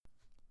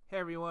Hey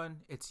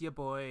everyone, it's your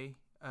boy.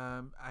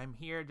 I'm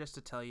here just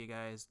to tell you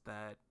guys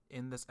that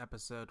in this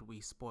episode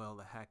we spoil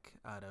the heck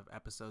out of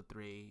episode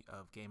 3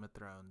 of Game of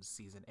Thrones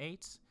season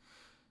 8.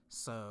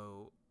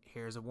 So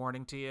here's a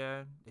warning to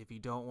you. If you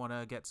don't want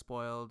to get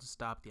spoiled,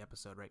 stop the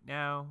episode right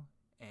now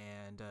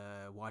and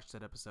watch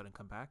that episode and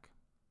come back.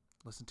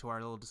 Listen to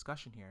our little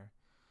discussion here.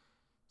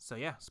 So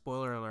yeah,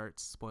 spoiler alert,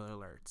 spoiler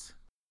alert.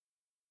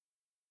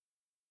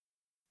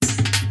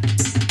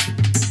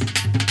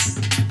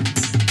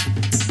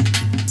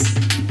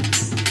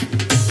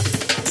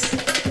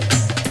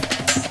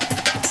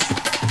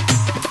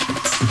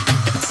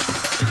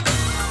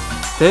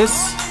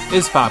 This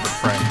is Bob and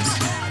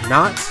Friends,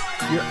 not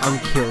your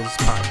uncle's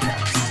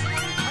podcast.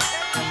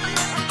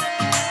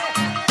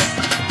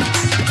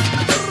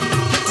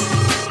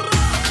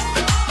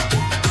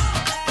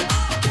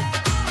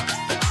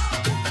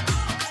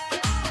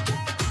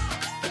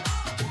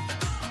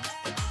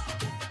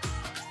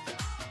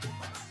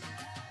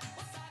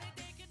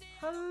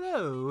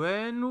 Hello,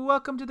 and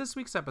welcome to this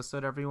week's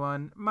episode,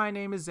 everyone. My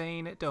name is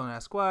Zane, don't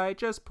ask why,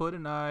 just put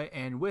an I,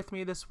 and with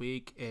me this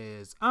week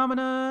is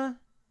Amina.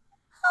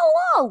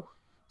 Hello!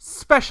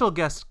 Special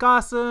guest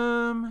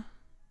Gossam.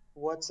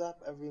 What's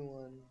up,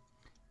 everyone?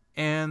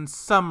 And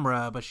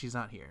Sumra, but she's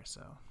not here,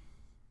 so.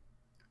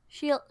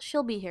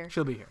 She'll be here.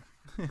 She'll be here.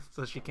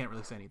 So she can't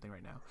really say anything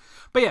right now.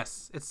 But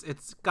yes,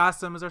 it's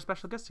Gossam as our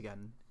special guest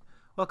again.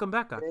 Welcome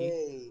back, Gaki.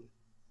 Hey,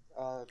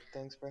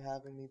 thanks for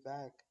having me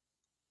back.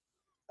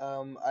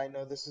 I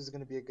know this is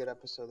gonna be a good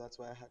episode, that's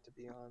why I had to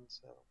be on,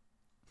 so.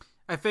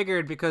 I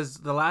figured because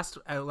the last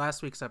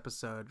week's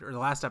episode, or the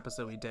last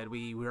episode we did,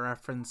 we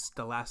referenced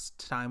the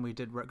last time we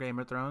did Game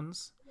of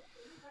Thrones,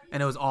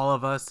 and it was all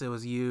of us. It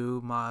was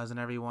you, Maz, and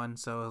everyone.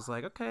 So it was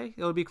like, okay,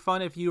 it would be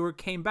fun if you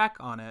came back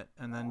on it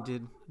and then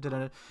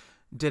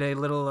did a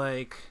little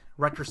like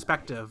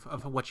retrospective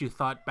of what you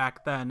thought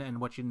back then and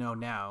what you know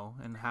now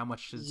and how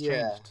much has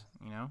changed.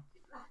 You know?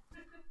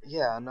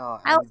 Yeah, no,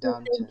 I'm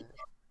down to.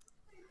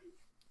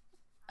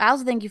 I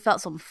also think you felt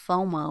some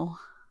FOMO.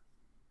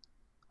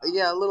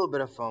 Yeah, a little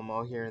bit of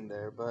FOMO here and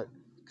there, but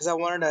because I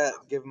wanted to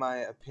give my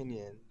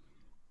opinion,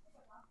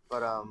 but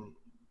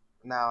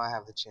now I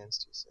have the chance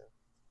to. So,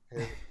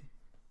 here.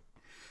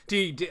 Do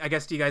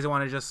you guys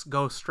want to just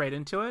go straight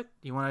into it?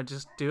 You want to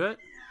just do it?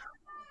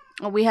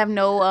 We have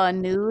no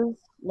news,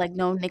 like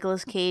no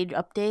Nicolas Cage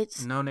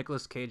updates. No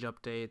Nicolas Cage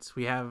updates.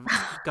 We have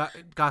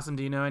Gossam.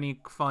 Do you know any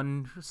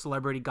fun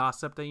celebrity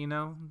gossip that you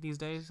know these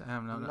days? I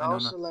don't know. No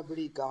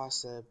celebrity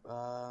gossip.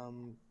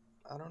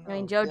 I don't know. I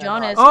mean, Joe Yeah,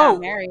 Jonas no.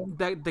 got married.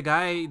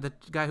 The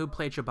guy who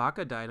played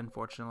Chewbacca died,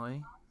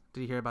 unfortunately.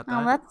 Did you hear about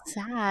that? Oh, that's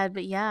sad,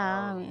 but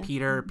yeah. I mean,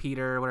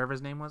 Peter, whatever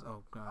his name was.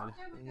 Oh God,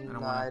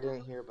 I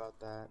didn't hear about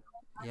that.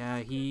 Yeah,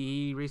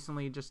 he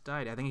recently just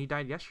died. I think he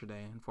died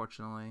yesterday,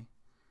 unfortunately.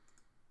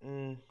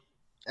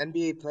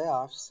 NBA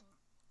playoffs.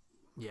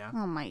 Yeah.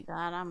 Oh my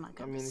God, I'm not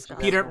gonna.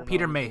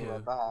 Peter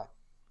Mayhew.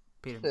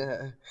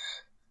 Peter.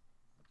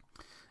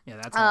 Yeah,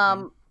 that's.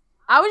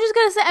 I was just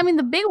gonna say. I mean,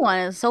 the big one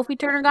is Sophie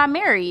Turner got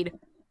married.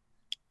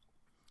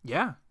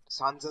 Yeah.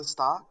 Sansa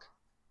Stark.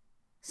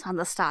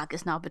 Sansa Stark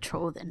is now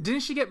betrothed.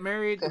 Didn't she get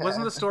married?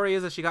 Wasn't the story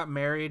is that she got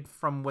married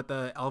from with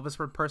the Elvis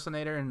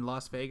impersonator in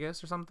Las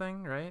Vegas or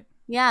something, right?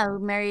 Yeah,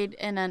 married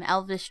in an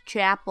Elvis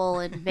chapel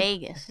in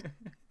Vegas.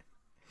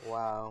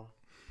 Wow.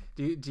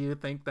 Do you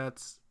think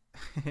that's?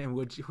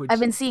 I've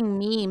been seeing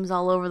memes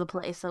all over the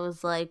place. I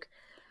was like,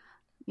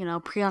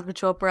 Priyanka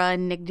Chopra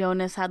and Nick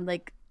Jonas had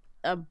like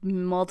a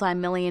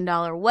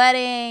multi-million-dollar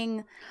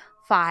wedding,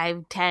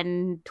 5,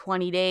 10,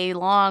 20-day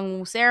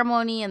long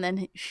ceremony, and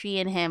then she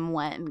and him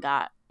went and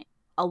got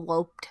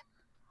eloped.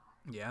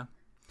 Yeah.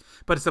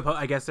 But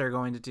I guess they're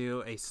going to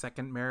do a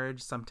second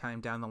marriage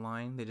sometime down the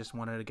line. They just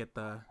wanted to get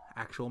the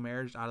actual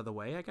marriage out of the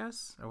way, I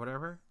guess, or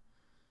whatever.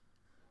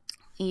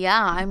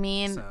 Yeah, I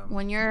mean,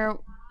 when you're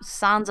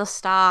Sansa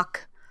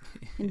Stark,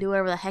 you can do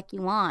whatever the heck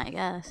you want, I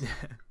guess.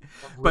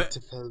 But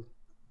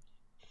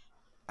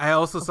I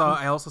also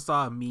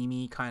saw a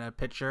meme kind of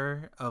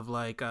picture of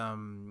like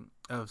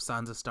of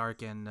Sansa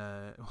Stark and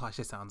I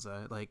say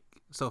Sansa, like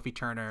Sophie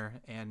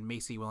Turner and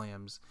Macy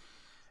Williams.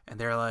 And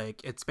they're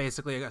like, it's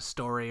basically a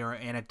story or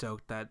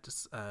anecdote that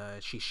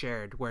she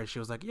shared where she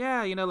was like,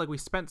 yeah, like we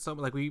spent so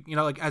like we,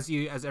 like as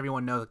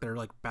everyone knows, like they're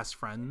like best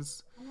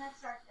friends.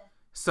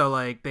 So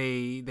like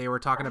they were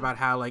talking about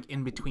how like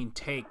in between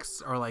takes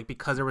or like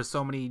because there was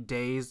so many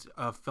days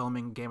of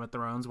filming Game of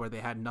Thrones where they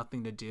had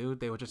nothing to do,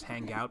 they would just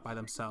hang out by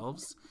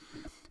themselves.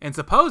 And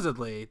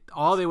supposedly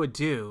all they would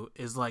do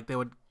is like they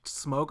would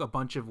smoke a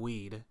bunch of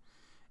weed,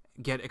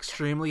 get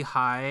extremely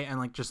high, and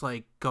like just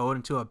like go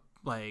into a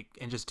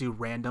and just do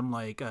random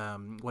like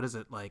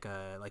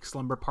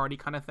slumber party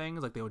kind of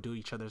things. Like they would do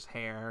each other's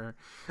hair,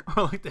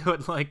 or like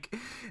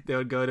they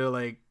would go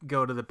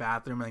to the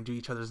bathroom and like do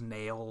each other's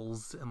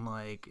nails, and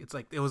like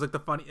it was like the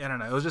funny, I don't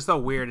know, it was just so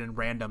weird and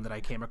random that I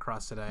came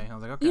across today. I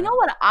was like, okay. You know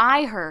what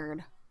I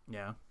heard?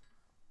 Yeah.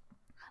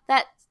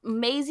 That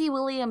Maisie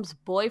Williams'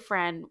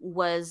 boyfriend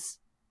was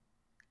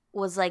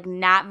like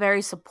not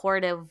very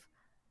supportive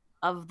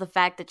of the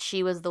fact that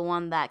she was the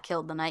one that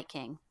killed the Night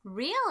King.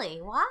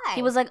 Really? Why?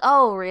 He was like,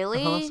 "Oh,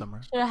 really? Hello,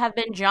 Summer. Should have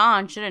been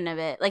John, shouldn't have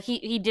it?" Like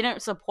he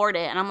didn't support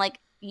it, and I'm like,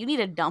 you need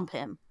to dump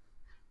him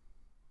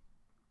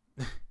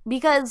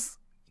because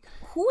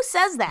who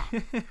says that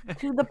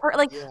to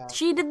the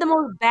she did the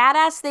most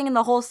badass thing in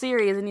the whole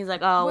series, and he's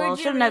like, "Oh, Where'd well,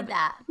 you shouldn't read have."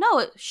 that?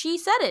 No, she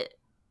said it.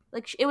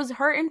 Like it was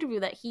her interview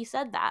that he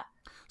said that.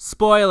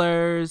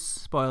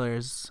 Spoilers.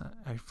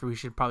 We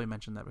should probably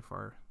mention that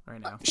before right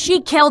now.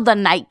 She killed the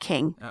Night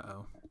King.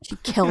 Uh-oh. She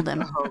killed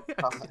him. Oh,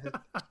 God.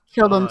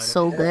 Killed him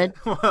so good.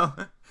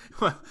 well,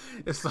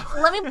 it's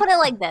Let me put it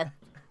like this.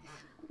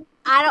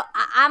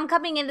 I'm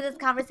coming into this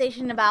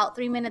conversation about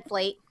 3 minutes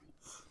late.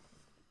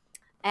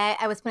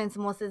 I was putting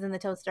samosas in the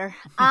toaster.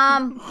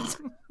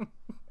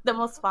 The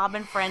most Bob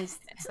and Friends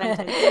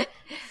sentence.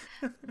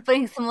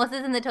 Putting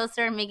samosas in the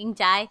toaster and making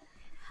chai.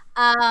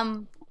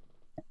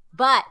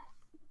 But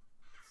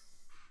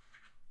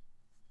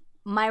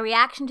my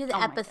reaction to the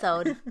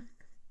episode,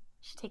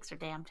 she takes her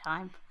damn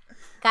time.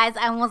 Guys,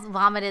 I almost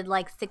vomited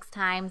like 6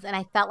 times, and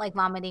I felt like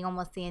vomiting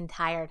almost the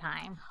entire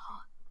time.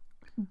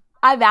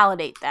 I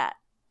validate that.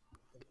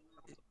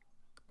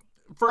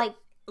 The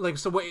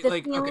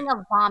feeling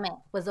of vomit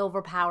was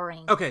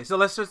overpowering. Okay, so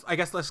let's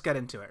get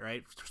into it,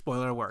 right?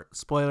 Spoiler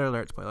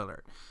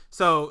alert.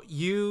 So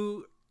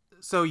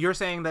you're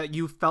saying that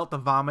you felt the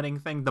vomiting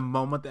thing the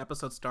moment the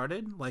episode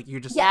started? Like you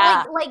just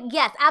yes,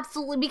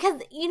 absolutely.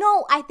 Because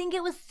I think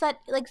it was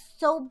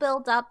so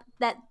built up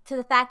that to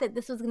the fact that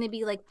this was going to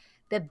be like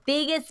the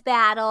biggest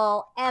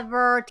battle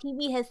ever,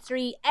 TV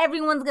history.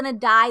 Everyone's going to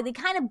die. They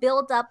kind of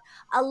built up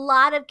a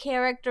lot of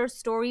character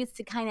stories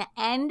to kind of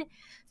end.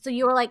 So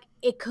you were like,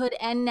 it could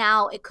end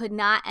now. It could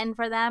not end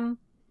for them.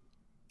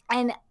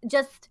 And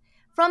just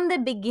from the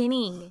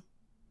beginning,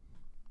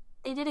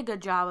 they did a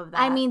good job of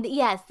that. I mean,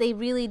 yes, they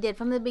really did.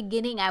 From the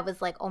beginning, I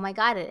was like, oh my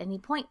God, at any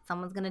point,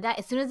 someone's going to die.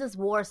 As soon as this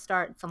war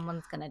starts,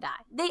 someone's going to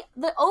die.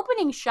 The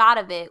opening shot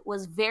of it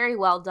was very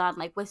well done,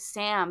 like with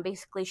Sam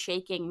basically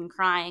shaking and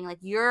crying. Like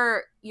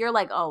you're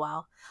like, oh,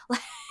 wow.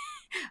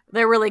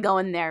 They're really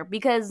going there.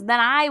 Because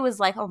then I was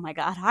like, oh my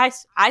God,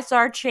 I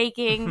started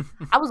shaking.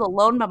 I was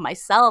alone by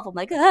myself. I'm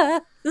like,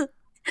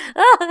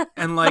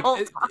 and like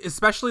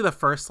especially the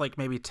first like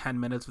maybe 10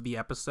 minutes of the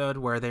episode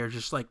where they're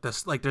just like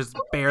this, like there's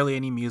barely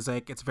any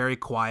music, it's very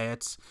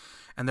quiet,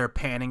 and they're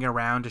panning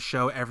around to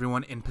show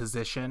everyone in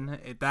position.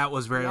 That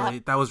was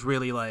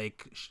really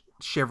like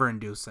shiver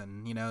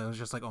inducing. It was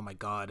just like, oh my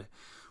God,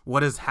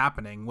 what is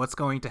happening, what's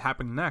going to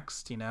happen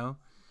next?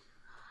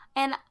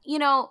 And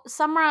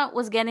Summer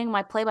was getting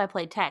my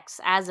play-by-play text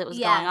as it was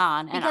going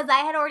on, and because I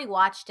had already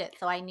watched it,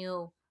 so I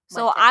knew.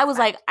 So I was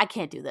like, I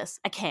can't do this.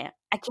 I can't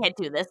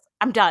do this.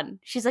 I'm done.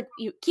 She's like,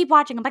 you keep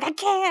watching. I'm like, I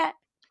can't.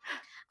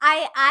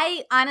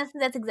 I honestly,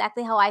 that's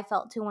exactly how I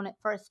felt too when it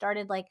first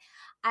started. Like,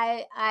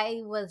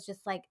 I was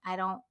just like, I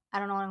don't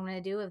know what I'm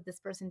gonna do if this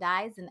person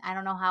dies, and I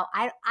don't know how.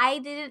 I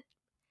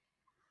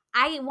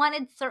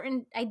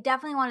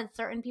definitely wanted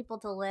certain people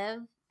to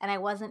live, and I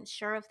wasn't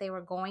sure if they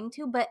were going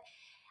to. But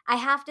I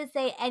have to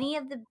say, any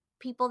of the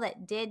people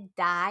that did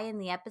die in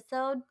the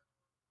episode,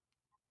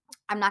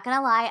 I'm not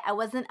gonna lie, I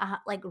wasn't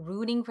like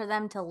rooting for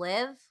them to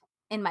live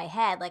in my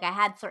head. Like I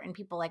had certain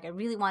people, like I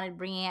really wanted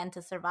Brienne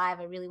to survive.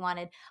 I really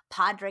wanted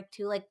Podrick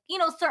to, like,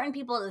 certain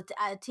people,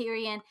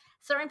 Tyrion,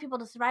 certain people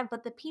to survive.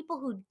 But the people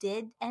who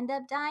did end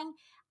up dying,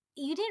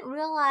 you didn't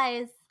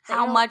realize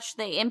how much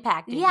they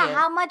impacted you.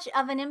 How much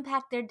of an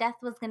impact their death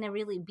was going to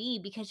really be,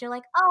 because you're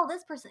like, oh,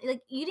 this person,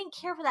 like, you didn't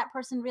care for that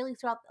person really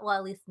throughout, well,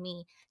 at least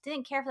me,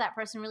 didn't care for that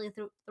person really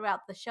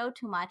throughout the show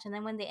too much. And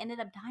then when they ended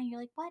up dying, you're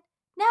like, what?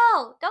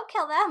 No, don't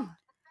kill them.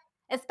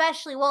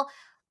 Especially, well,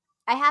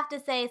 I have to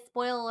say,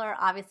 spoiler,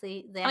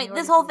 obviously.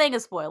 This whole thing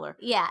is spoiler.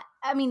 Yeah.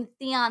 I mean,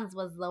 Theon's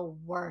was the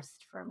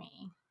worst for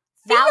me.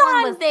 That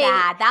one was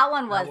sad. That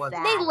one was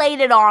sad. They laid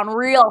it on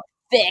real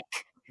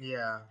thick.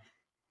 Yeah.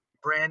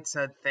 Bran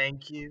said,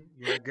 thank you.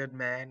 You're a good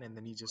man. And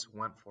then he just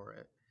went for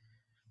it.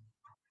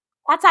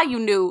 That's how you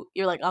knew.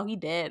 You're like, oh, he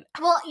did.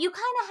 Well, you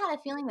kind of had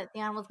a feeling that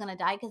Theon was going to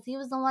die because he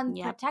was the one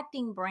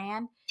protecting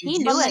Bran. He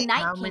knew the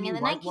Night King, and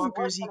the Night King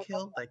walkers he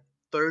killed, like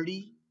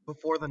 30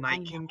 before the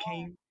Night King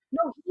came.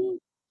 No, he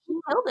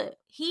killed it.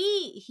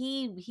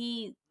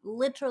 He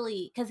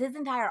literally, because his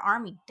entire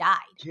army died.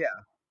 Yeah,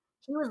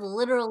 he was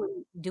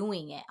literally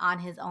doing it on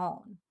his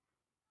own.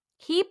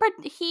 He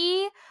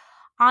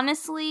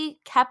honestly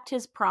kept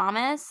his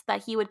promise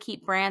that he would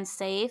keep Bran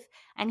safe,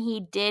 and he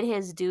did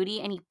his duty,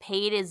 and he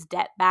paid his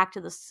debt back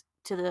to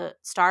the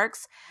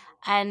Starks.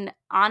 And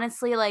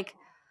honestly, like,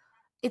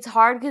 it's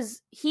hard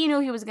because he knew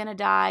he was gonna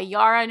die.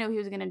 Yara knew he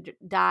was gonna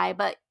die,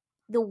 but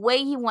the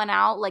way he went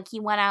out, like, he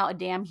went out a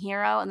damn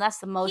hero, and that's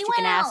the most you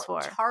can ask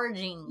for.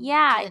 Charging,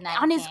 yeah,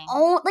 on his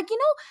own. Like, you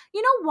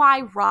know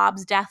why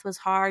Robb's death was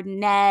hard.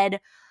 Ned,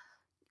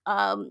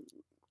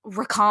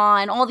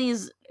 Rakan, all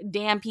these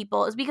damn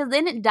people, is because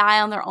they didn't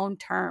die on their own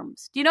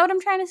terms. Do you know what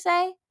I'm trying to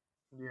say?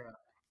 Yeah.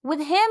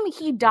 With him,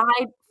 he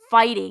died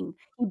fighting.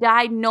 He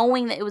died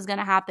knowing that it was going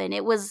to happen.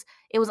 It was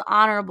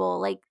honorable.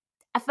 Like,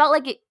 I felt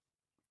like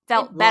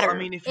felt better. Well, I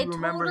mean, if you It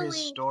remember his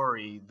totally-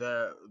 story,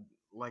 the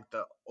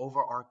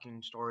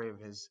overarching story of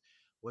his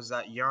was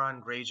that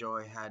Euron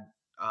Greyjoy had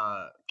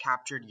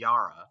captured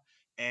Yara,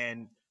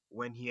 and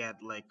when he had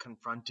like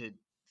confronted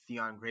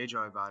Theon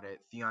Greyjoy about it,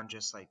 Theon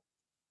just like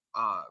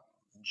uh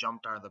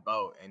jumped out of the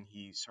boat and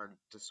he started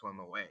to swim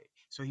away.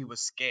 So he was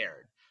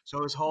scared.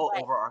 So his whole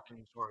Right.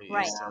 overarching story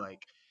Right. is to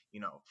like,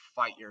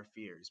 fight your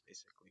fears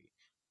basically.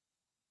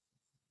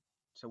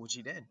 So which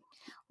he did.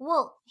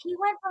 Well, he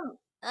went from,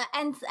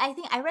 and I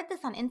think I read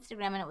this on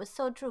Instagram, and it was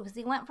so true because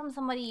he went from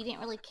somebody you didn't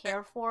really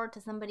care for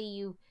to somebody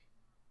you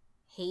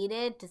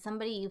hated to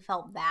somebody you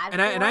felt bad for.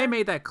 And I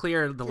made that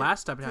clear the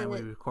last time we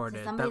to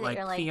recorded somebody that that like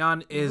you're, like,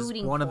 Theon is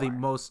rooting one of the for.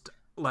 most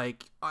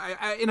like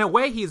in a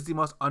way he's the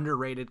most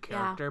underrated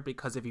character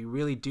because if you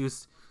really do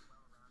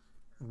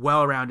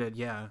well-rounded,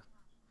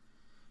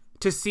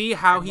 to see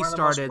how And he one of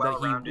the most started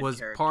that well-rounded he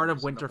was part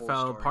of characters in the whole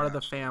Winterfell, story, part of the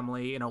actually.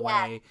 family in a Yeah.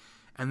 way,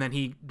 and then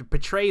he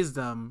betrays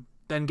them,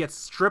 then gets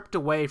stripped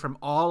away from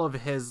all of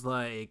his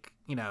like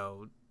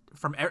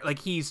from like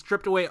he's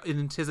stripped away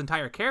in his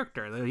entire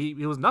character. He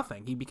was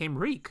nothing. He became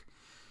Reek.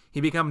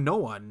 He became no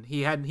one.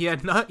 He had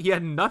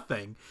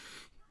nothing.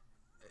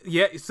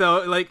 Yeah.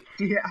 So like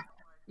Yeah.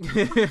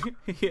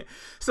 yeah.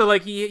 So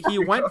like he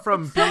went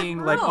from being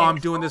like, oh, I'm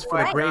doing this for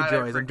the Oh my God, I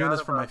Greyjoys, I'm doing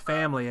this for my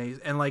forgot about family,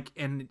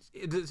 and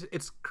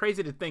it's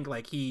crazy to think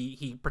like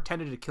he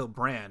pretended to kill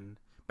Bran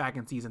back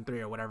in season 3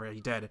 or whatever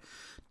he did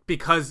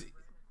because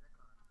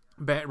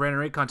Bran and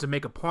Rickon to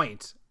make a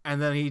point,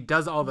 and then he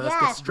does all this,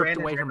 gets stripped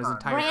Bran away and from his Rickon.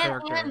 entire Bran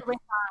character, and Rickon.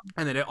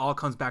 and then it all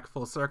comes back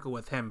full circle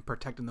with him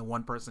protecting the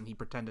one person he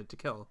pretended to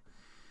kill,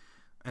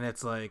 and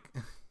it's like.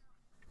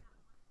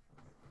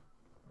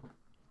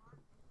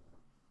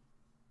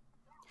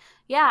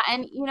 Yeah,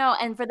 and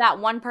and for that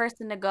one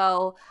person to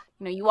go,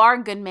 you are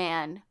a good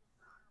man.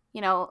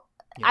 Yeah.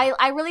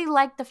 I really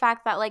like the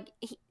fact that like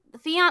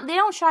Theon, they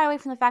don't shy away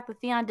from the fact that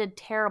Theon did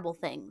terrible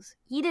things.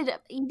 He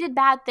did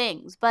bad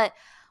things, but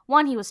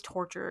one, he was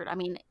tortured. I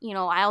mean,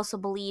 I also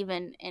believe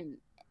in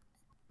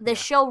the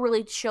show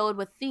really showed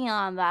with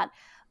Theon that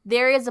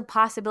there is a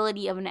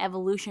possibility of an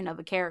evolution of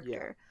a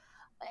character.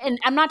 And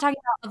I'm not talking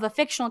about of a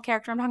fictional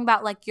character. I'm talking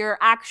about like your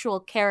actual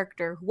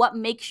character, what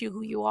makes you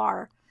who you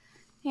are.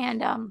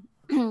 And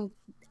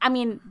I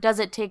mean, does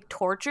it take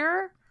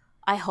torture?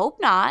 I hope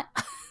not.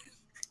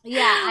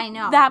 Yeah, I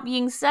know. That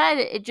being said,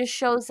 it just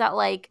shows that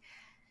like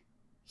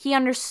he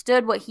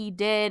understood what he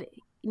did.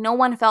 No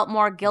one felt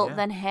more guilt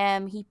than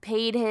him. He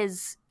paid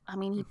his. I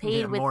mean, he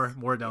paid with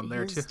more down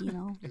there his,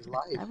 too. His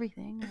life.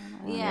 Everything.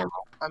 Yeah.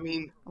 I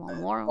mean,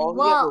 more. all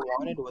he ever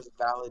wanted was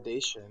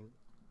validation.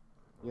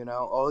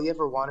 All he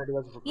ever wanted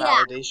was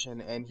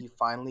validation, and he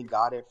finally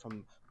got it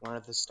from one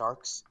of the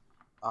Starks.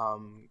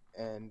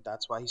 And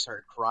that's why he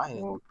started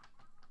crying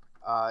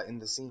in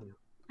the scene.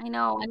 I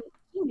know, and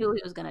he knew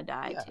he was gonna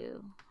die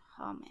too.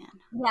 Oh man.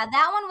 Yeah,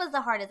 that one was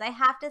the hardest. I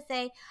have to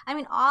say. I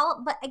mean,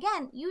 but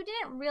again, you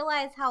didn't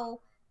realize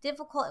how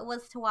difficult it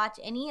was to watch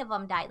any of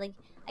them die. Like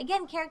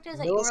again, characters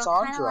that you were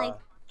kind of like.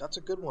 That's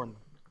a good one.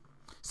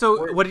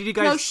 So what did you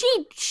guys? No,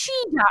 she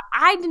died.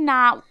 I did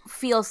not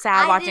feel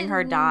sad watching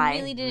her die. I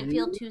really didn't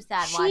feel too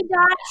sad. She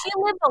died. She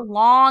lived a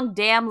long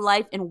damn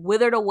life and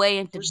withered away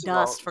into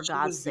dust. For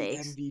God's sake. She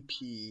was the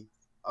MVP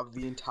of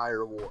the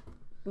entire war.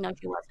 No,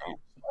 she wasn't.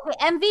 Okay,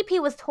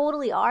 MVP was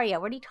totally Arya.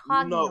 What are you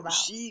talking about? No,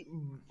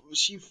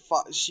 she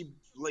fought. She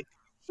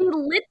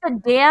lit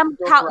the damn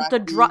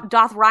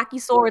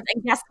Dothraki swords,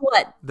 and guess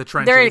what? The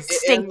trenches. They're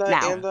extinct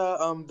now.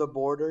 And the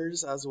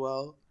borders as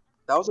well.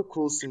 That was a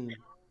cool scene.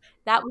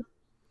 That was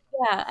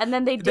and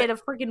then they did a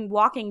freaking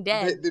Walking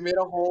Dead. They made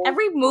a whole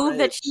every move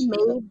that she made,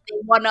 they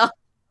won up.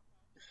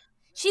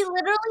 She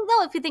literally,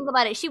 though, if you think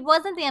about it, she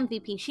wasn't the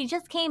MVP. She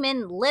just came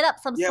in, lit up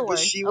some swords. Yeah, but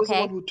she was the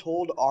one who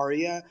told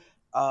Arya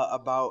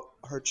about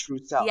her true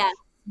self. Yes.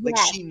 Like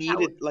she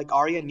needed, like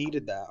Arya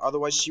needed that.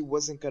 Otherwise, she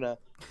wasn't gonna.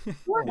 She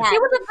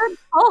was a good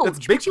coach.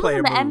 That's big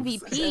player wasn't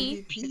moves. the That's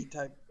MVP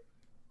type.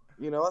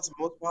 That's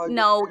most probably.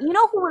 No, you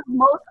know who was the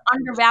most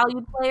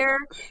undervalued player?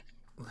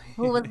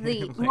 Who was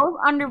the most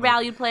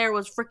undervalued player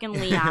was freaking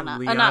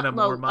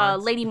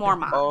Lyanna. Lady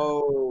Mormont.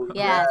 Oh,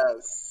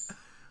 yes.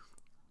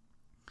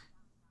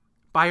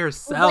 By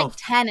herself. Like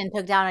 10 and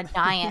took down a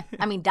giant.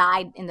 I mean,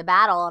 died in the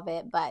battle of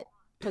it, but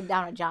took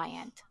down a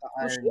giant.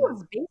 Well, she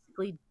was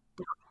basically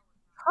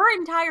her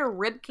entire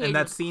ribcage. And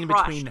that scene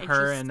between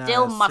her and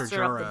still Ser mustered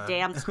up Jorah, the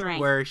damn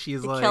strength where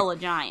she's to like, kill a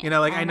giant.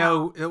 I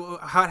know.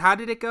 How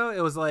did it go?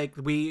 It was like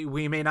we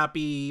may not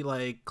be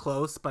like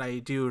close, but I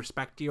do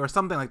respect you, or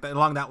something like that,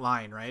 along that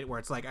line, right? Where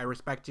it's like I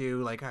respect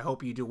you, like I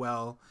hope you do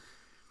well.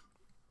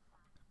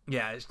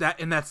 Yeah,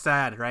 that's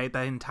sad, right?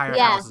 That entire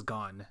house is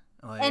gone.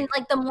 And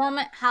like the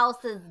moment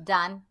house is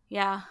done.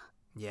 Yeah.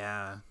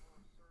 Yeah.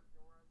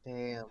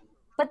 Damn.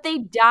 But they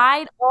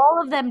died. All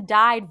of them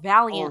died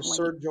valiantly. Oh,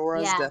 Ser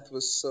Jorah's death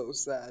was so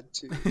sad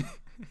too.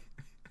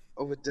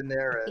 With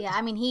Daenerys. Yeah,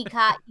 I mean he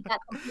got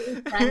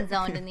completely friend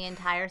zoned in the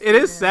entire It season.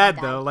 is sad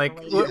though. Like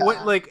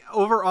what like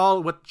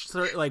overall with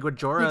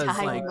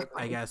Jorah's like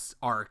I guess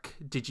arc.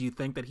 Did you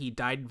think that he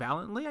died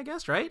valiantly? I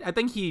guess right. I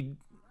think he.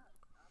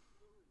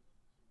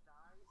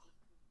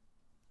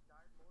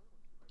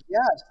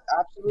 Yes,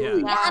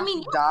 absolutely. Yeah. I mean,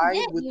 He died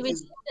he with redeemed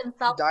his. He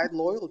himself. died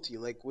loyalty,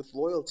 like with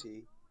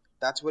loyalty.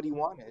 That's what he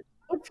wanted.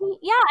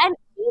 And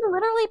he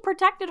literally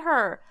protected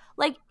her.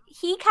 Like,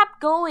 he kept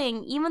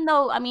going, even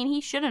though, I mean, he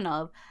shouldn't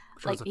have.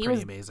 Which Like, was he pretty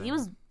was amazing. he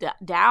was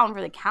down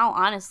for the count,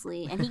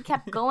 honestly, and he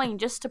kept going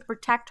just to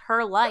protect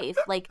her life.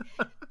 Like,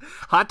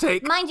 hot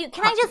take. Mind you,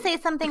 can I just say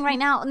something right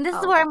now? And this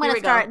is Oh, where I'm here going to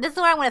we go. start. This is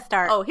where I'm going to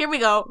start. oh, here we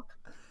go.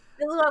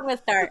 This is where I'm going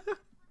to start.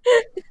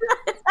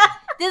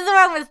 This is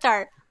where I'm going to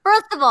start.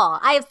 First of all,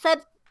 I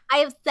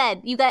have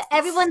said, you guys,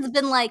 everyone's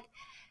been like,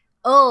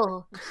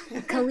 oh,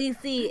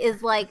 Khaleesi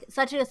is like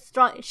such a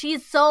strong.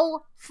 She's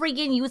so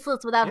freaking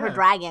useless without her Yeah.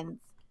 dragons.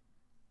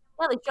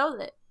 Yeah, they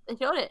showed it. They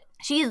showed it.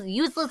 She's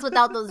useless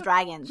without those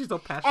dragons. She's so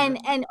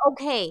passionate. And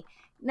okay,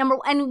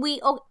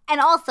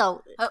 and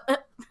also,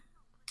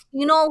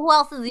 you know who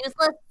else is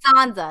useless?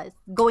 Sansa is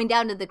going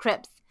down to the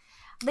crypts.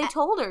 They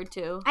told her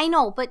to. I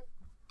know, but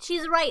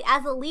she's right.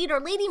 As a leader,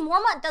 Lady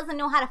Mormont doesn't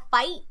know how to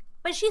fight,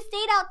 but she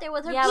stayed out there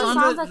with her Yeah, queen. Sansa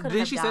Sansa, couldn't didn't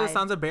have she say that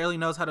died. Sansa barely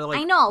knows how to like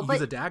I know, use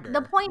but a dagger?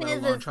 the point let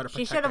is alone try to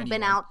she protect should have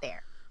been anyone. out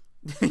there.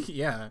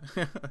 Yeah.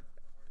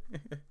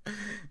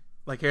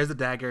 Like, here's the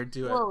dagger,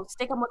 do it. Well,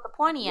 stick them with the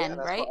pointy Yeah, end,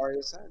 that's right? what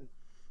Arya said.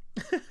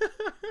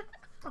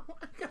 Oh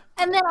my God.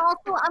 And then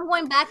also, I'm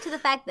going back to the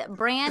fact that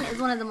Bran is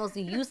one of the most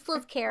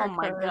useless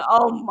characters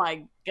Oh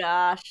my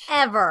gosh.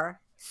 ever.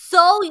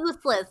 So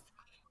useless.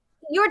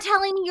 You're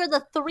telling me you're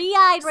the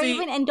three-eyed See-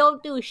 raven and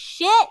don't do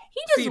shit?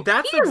 See,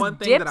 that's he the just one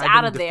thing dipped that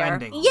out I've of been there.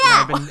 defending.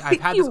 Yeah. I've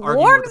had He this argument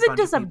warms with a bunch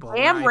into of some people,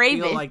 damn and I feel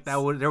ravens. like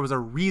there was a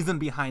reason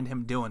behind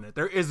him doing it.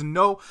 There is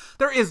no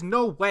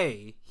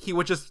way he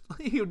would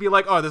be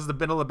like, oh, this is the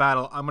middle of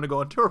battle. I'm gonna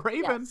go into a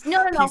raven. Yes.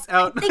 No. Peace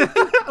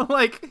out.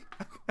 Like.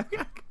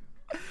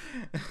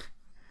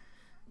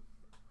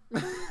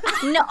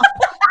 No. No,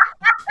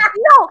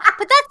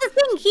 but that's the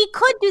thing. He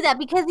could do that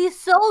because he's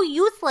so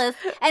useless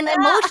and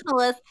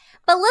emotionless.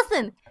 But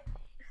listen,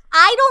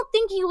 I don't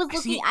think he was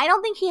looking. I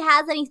don't think he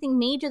has anything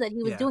major that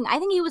he was Yeah. doing. I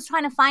think he was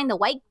trying to find the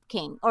White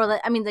King, or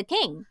the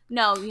king.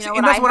 No, you know See, what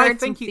and I that's what I heard?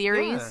 Some think he-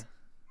 theories. yeah.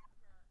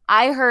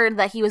 I heard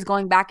that he was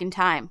going back in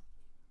time.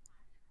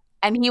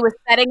 And he was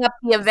setting up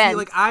the event See,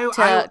 like, to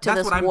that's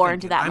this what I'm war thinking.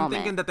 into that I'm moment.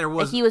 thinking that there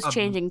was he was a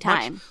changing much-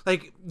 time.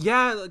 like,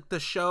 yeah, like the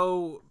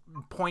show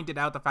pointed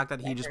out the fact that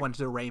he just went to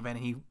the Raven.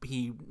 He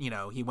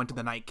went to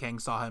the Night King,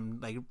 saw him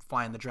like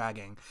flying the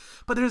dragon.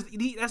 But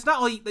that's not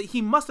all.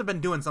 He must have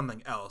been doing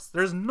something else.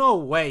 There's no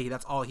way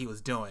that's all he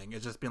was doing.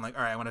 It's just being like,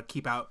 all right, I want to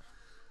keep out.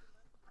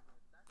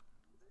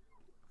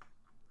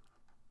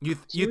 You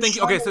think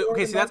trying to so lure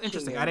the see, that's Night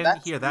interesting. King I in. didn't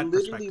That's hear that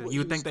literally perspective. what You he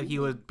would think was that he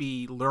doing. would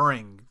be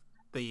luring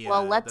the.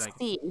 Well, the let's Night-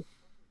 see.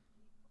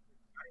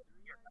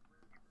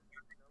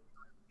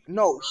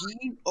 No,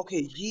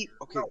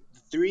 the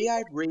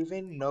three-eyed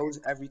raven knows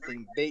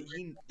everything.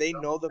 They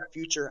know the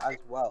future as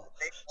well.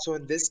 So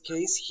in this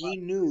case, he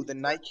knew the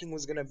Night King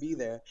was gonna be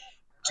there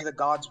to the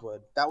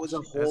Godswood. That was a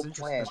whole interesting.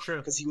 plan That's true.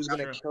 because he was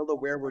gonna That's true. kill the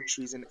werewood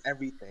trees and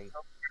everything.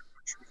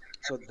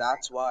 So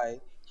that's why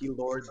he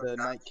lured the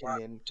Night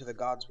King in to the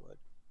Godswood.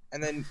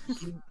 And then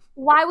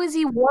Why was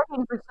he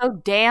working for so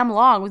damn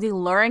long? Was he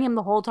luring him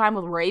the whole time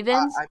with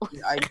ravens?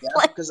 I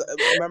guess because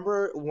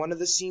remember one of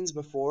the scenes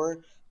before,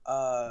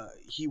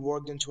 he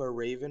warged into a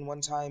raven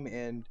one time,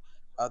 and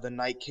the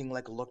Night King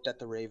like looked at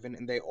the raven,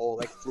 and they all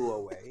like flew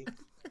away.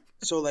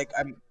 So like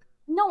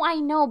No, I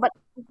know, but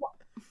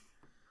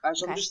I'm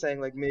Okay. just saying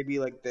like maybe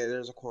like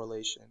there's a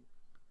correlation.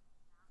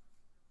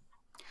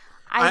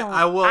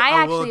 I will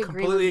actually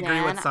completely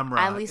agree with Zan. Samra.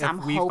 At least if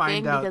I'm we hoping,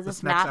 find out because this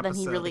if next not, then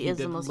he episode really is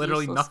the did most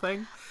literally useless-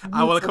 nothing.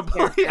 I will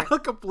character.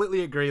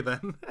 completely agree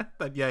then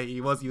that yeah,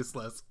 he was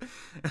useless.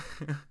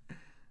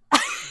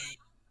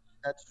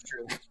 That's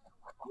true.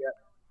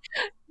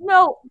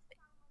 No,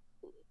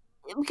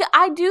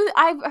 I've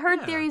heard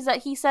Yeah. theories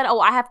that he said, "Oh,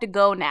 I have to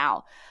go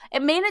now."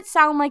 It made it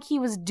sound like he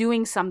was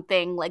doing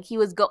something, like he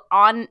was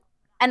on.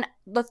 And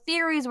the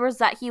theories was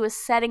that he was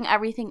setting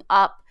everything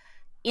up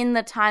in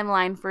the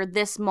timeline for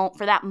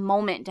for that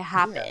moment to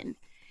happen,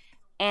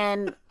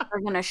 and we're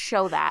gonna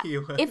show that. He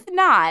was- If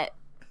not,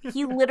 he's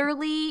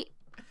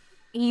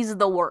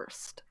the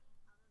worst.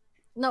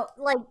 No,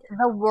 like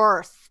the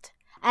worst.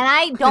 And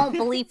I don't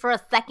believe for a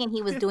second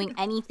he was doing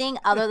anything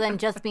other than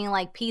just being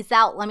like, peace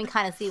out, let me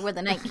kind of see where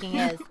the Night King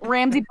is.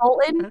 Ramsay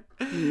Bolton,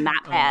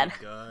 not bad.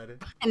 Oh my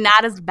god.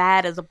 Not as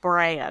bad as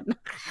Bran.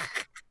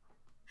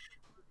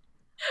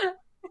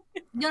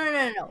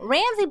 No.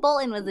 Ramsay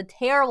Bolton was a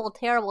terrible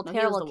No, he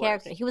was the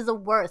character. worst. He was the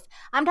worst.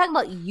 I'm talking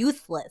about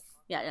useless.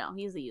 Yeah, no,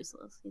 he's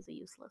useless.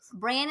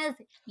 Bran is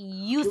Could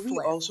useless. we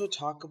also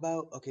talk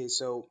about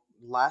so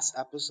last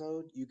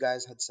episode you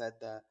guys had said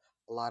that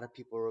a lot of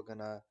people were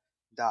gonna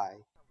die.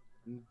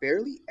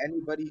 Barely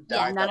anybody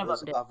died none that of was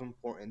them did. of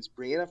importance.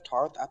 Brienne of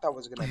Tarth, I thought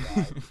was gonna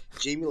die.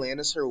 Jaime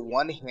Lannister,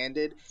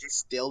 one-handed,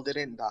 still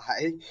didn't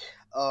die.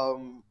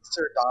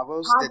 Sir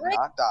Davos did Podrick?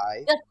 not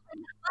die.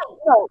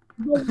 No,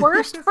 the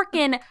worst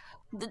freaking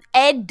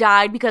Ed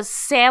died because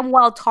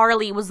Samwell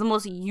Tarly was the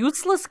most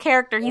useless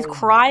character. He's Oh my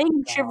crying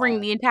and shivering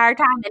God. the entire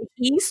time, and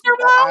he I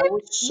survived.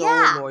 was so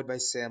Yeah. annoyed by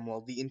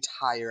Samwell the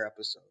entire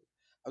episode.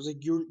 I was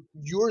like, you're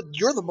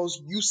the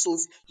most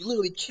useless. You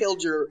literally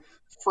killed your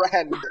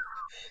friend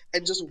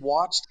and just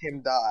watched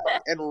him die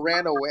and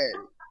ran away.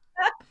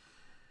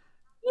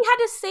 He had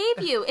to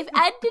save you. If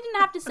Ed didn't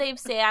have to save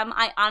Sam,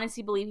 I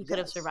honestly believe he could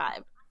have Yes.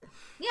 survived.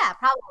 Yeah,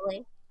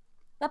 probably.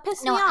 That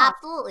pissed No, me off.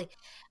 absolutely.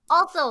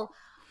 Also,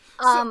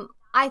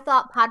 I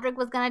thought Podrick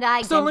was gonna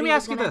die. So Genji let me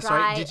ask you was this,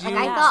 gonna right? die. Did you?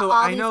 Like, I thought So all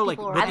I these know, like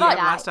people with were the gonna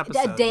die. last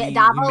episode, we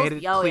Davos, made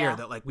it clear yeah.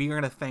 that like we were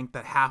gonna think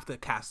that half the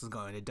cast is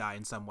going to die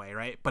in some way,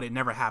 right? But it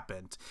never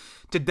happened.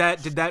 Did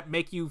that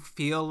make you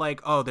feel like,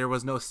 oh, there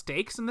was no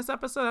stakes in this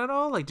episode at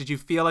all? Like, did you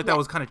feel like that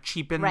was kind of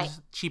cheapened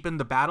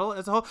the battle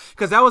as a whole?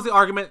 Because that was the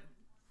argument.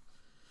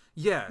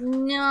 Yeah.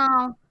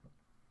 No.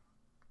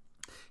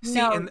 See,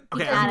 No, and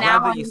okay, because I'm now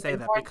glad that I'm you say even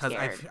that more because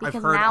scared. I've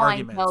Because heard now I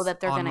arguments know that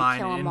they're gonna online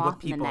kill him and off with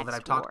in the people that next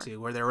I've talked war. to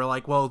where they were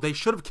like, well, they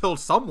should have killed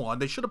someone.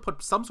 They should have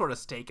put some sort of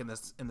stake in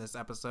this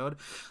episode.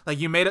 Like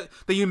you made it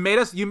that you made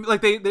us you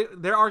like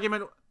their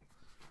argument.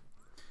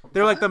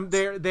 They're like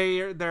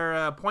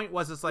their point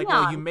was it's like,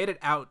 well, you made it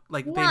out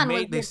like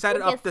they set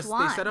it up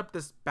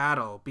this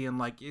battle being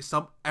like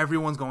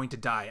everyone's going to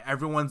die.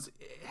 Everyone's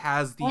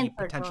has the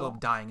potential of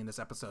dying in this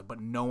episode, but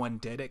no one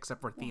did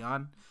except for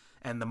Theon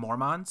and the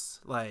Mormonts,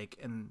 like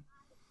and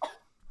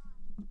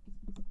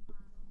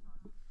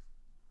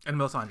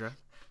Melisandre.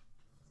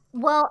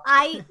 Well,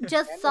 I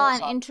just saw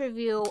an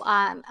interview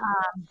on.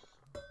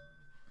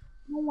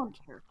 No one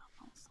cares.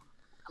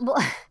 Well,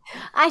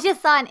 I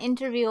just saw an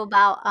interview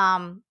about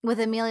with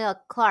Emilia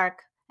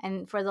Clarke,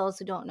 and for those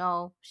who don't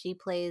know, she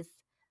plays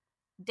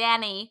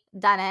Dany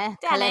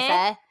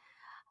Khaleesi,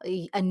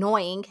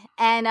 annoying,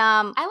 and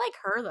I like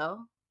her though.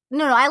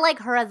 No, I like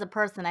her as a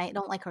person. I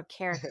don't like her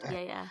character.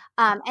 Yeah.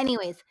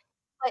 Anyways,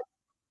 but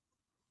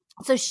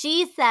so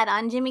she said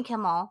on Jimmy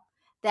Kimmel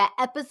that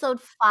episode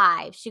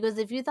 5, she goes,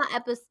 if you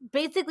thought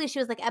basically she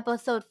was like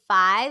episode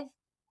 5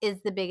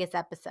 is the biggest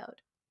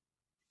episode.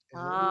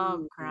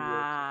 Oh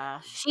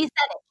gosh. She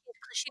said it.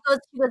 She goes,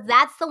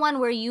 that's the one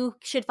where you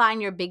should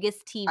find your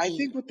biggest TV. I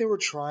think what they were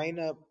trying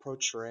to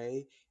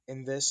portray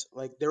in this,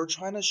 like they were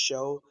trying to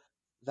show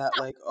that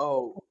like,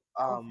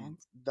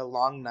 the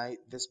Long Night,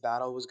 this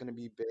battle was gonna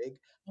be big,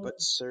 but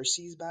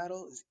Cersei's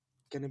battle is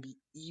gonna be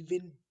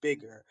even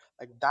bigger.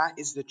 Like that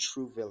is the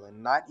true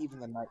villain, not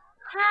even the Night.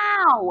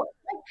 How?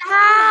 Like,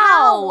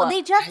 how?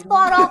 They just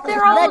fought off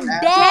They're all the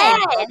dead.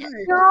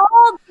 They're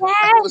all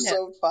dead.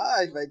 Episode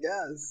 5, I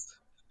guess.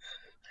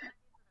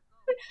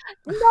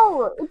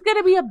 No, it's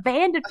gonna be a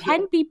band of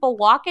 10 people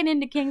walking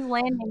into King's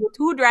Landing with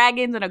 2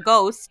 dragons and a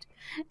ghost,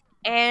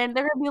 and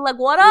they're gonna be like,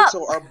 "What up?"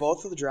 So are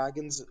both of the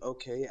dragons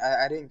okay?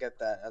 I didn't get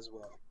that as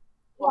well.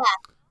 Yeah.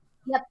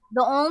 Yep.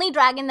 The only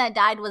dragon that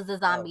died was the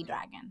zombie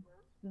dragon,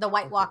 the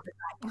White Walker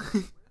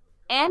dragon.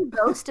 And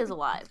Ghost is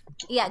alive.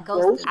 Yeah,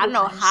 Ghost. I don't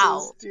know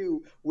how.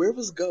 Dude, where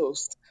was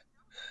Ghost?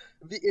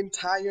 The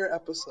entire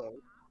episode.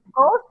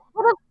 Ghost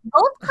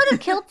could have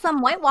killed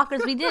some White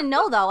Walkers. We didn't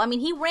know though. I mean,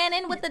 he ran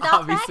in with the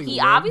Dothraki. He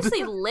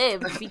obviously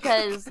lived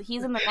because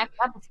he's in the next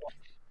episode.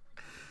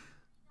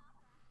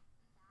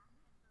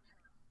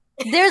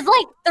 There's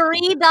like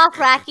 3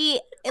 Dothraki,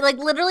 like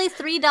literally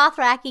 3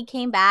 Dothraki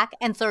came back,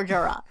 and Ser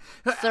Jorah.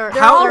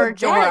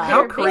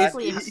 How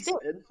crazy!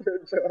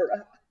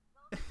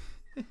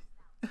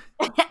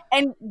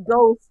 And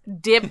Ghost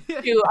dipped too.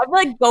 I feel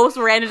like Ghost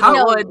ran into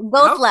the woods.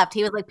 Ghost left.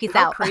 He was like, "Peace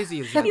out." How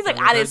crazy is that? He's like,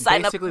 "I didn't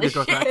sign up for Basically, this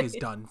the shit." Dothraki's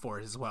done for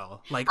as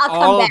well. Like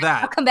I'll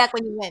that. come back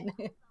when you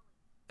win.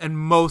 And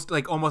most,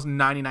 like almost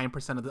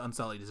 99% of the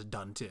Unsullied is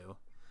done too.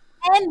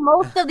 And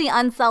most of the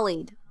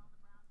Unsullied.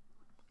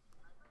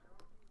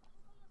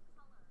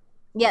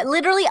 Yeah,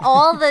 literally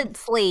all the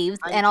slaves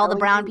and all the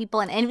brown people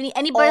and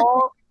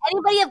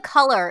anybody of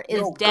color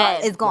is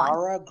dead. Is gone.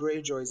 Yara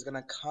Greyjoy is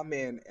gonna come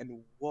in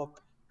and whoop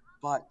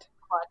butt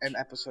in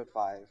episode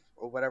 5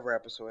 or whatever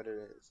episode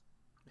it is.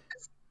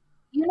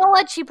 You know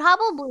what? She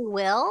probably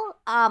will.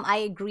 I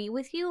agree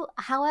with you.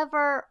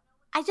 However,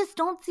 I just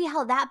don't see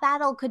how that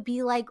battle could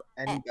be like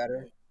any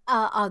better.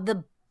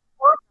 The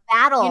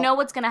battle. You know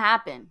what's gonna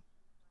happen?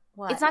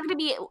 What? It's not gonna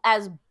be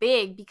as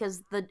big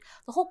because the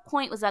whole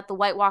point was that the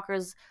White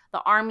Walkers, the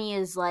army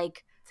is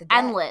like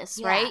endless,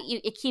 right?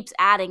 It keeps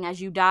adding as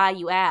you die,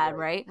 you add,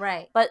 right?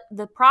 Right. But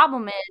the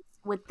problem is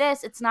with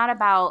this, it's not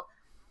about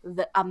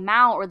the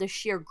amount or the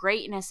sheer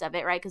greatness of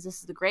it, right? Because this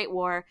is the Great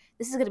War.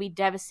 This is gonna be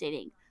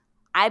devastating.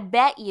 I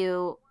bet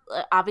you,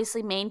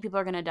 obviously, main people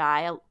are gonna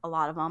die. A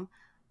lot of them.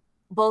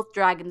 Both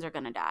dragons are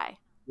gonna die,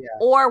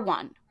 or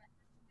one.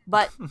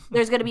 But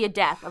there's going to be a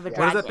death of a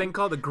dragon. What is that thing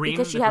called? The green?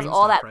 Because she has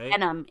all stuff, that right?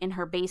 venom in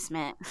her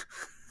basement. First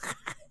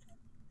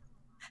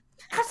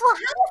of all,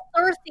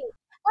 how is Cersei?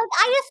 Like,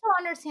 I just don't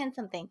understand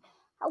something.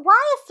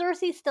 Why is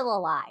Cersei still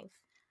alive?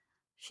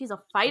 She's a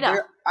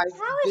fighter.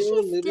 How is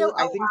she still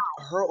alive? I think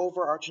her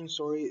overarching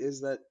story is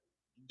that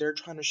they're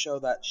trying to show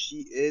that she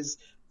is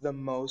the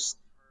most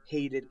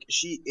hated.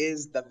 She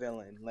is the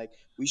villain. Like,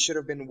 we should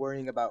have been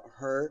worrying about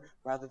her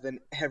rather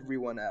than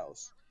everyone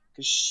else.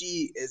 Because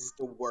she is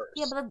the worst.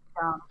 Yeah, but that's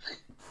dumb.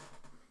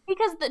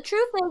 Because the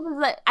truth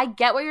is that I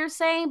get what you're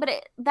saying, but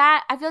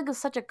that I feel like it's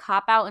such a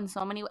cop out in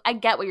so many. I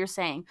get what you're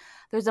saying.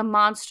 There's a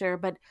monster,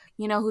 but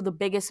you know who the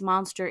biggest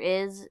monster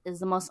is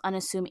the most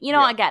unassuming. You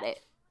know, Yeah. I get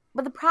it.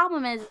 But the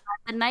problem is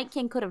the Night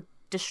King could have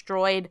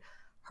destroyed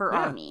her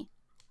Yeah. army.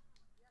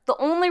 The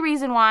only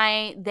reason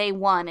why they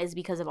won is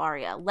because of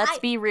Arya. Let's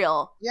be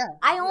real. Yeah.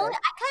 I kind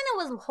of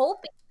was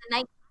hoping the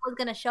Night King was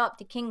going to show up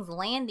to King's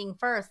Landing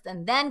first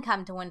and then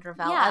come to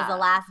Winterfell as the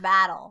last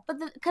battle. But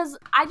because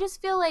I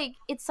just feel like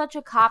it's such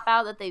a cop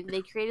out that they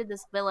created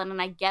this villain,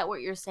 and I get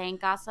what you're saying,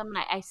 Gossam, and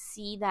I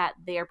see that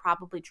they are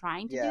probably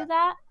trying to do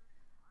that.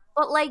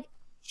 But like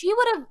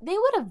they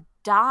would have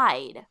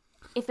died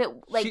if it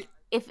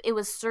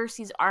was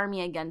Cersei's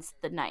army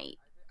against the Night.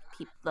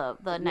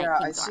 The Night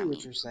King's I see army.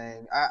 what you're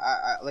saying.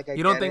 I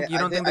You don't think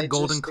the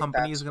Golden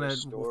Company is gonna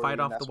fight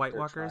off the White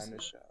Walkers?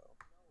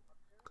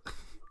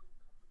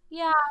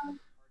 Yeah.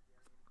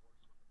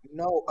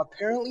 No,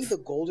 apparently the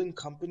Golden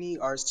Company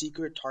are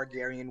secret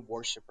Targaryen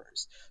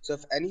worshippers. So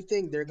if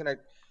anything, they're gonna,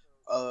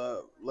 you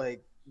know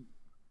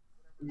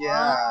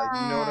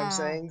what I'm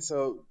saying?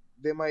 So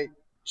they might,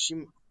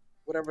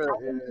 whatever. I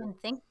didn't even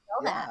think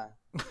that.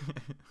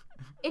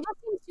 It just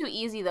seems too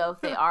easy though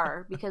if they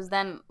are, because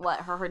then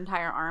her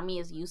entire army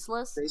is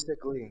useless.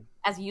 Basically.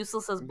 As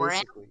useless as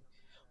Bran.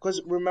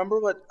 Because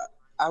remember what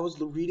I was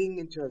reading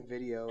into a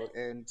video,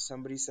 and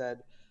somebody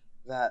said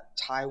that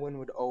Tywin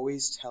would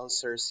always tell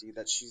Cersei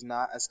that she's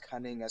not as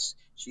cunning as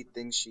she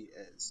thinks she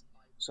is.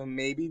 So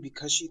maybe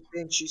because she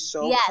thinks she's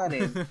so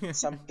cunning,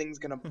 something's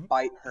gonna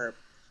bite her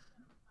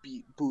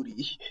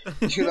booty.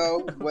 You know,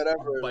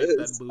 whatever bite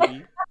it is.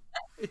 That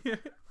booty.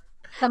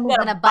 Something's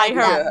gonna bite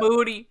that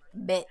booty.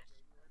 Bitch.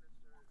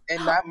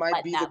 And that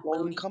might be the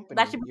Golden booty.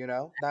 Company, you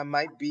know? That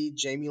might be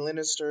Jaime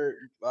Lannister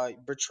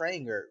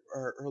betraying her,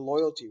 or her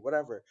loyalty,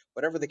 whatever.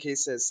 Whatever the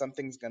case is,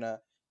 something's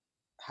gonna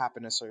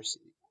happen to Cersei.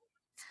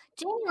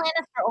 Jaime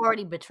Lannister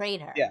already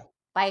betrayed her. Yeah.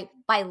 By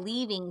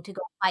leaving to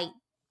go fight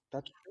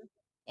That's true.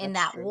 in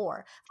that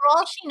war. For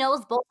all she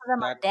knows, both of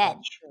them are dead.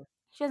 That's true.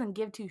 She doesn't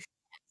give two shits.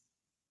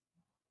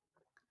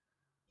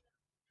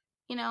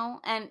 You know,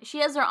 and she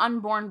has her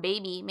unborn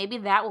baby. Maybe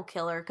that will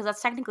kill her, because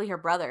that's technically her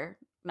brother.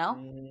 No?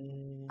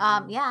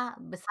 Yeah.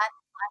 Besides,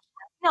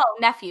 no,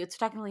 nephew. It's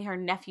technically her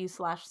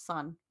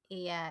nephew/son.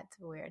 Yeah, it's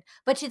weird.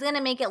 But she's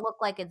gonna make it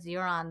look like it's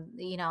Euron.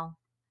 You know,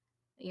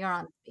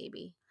 Euron's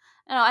baby.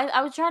 No,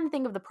 I was trying to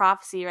think of the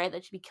prophecy, right?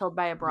 That she'd be killed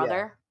by a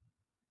brother. Yeah.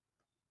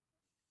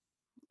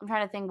 I'm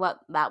trying to think what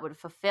that would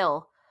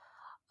fulfill.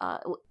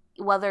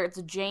 Whether it's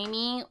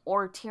Jaime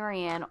or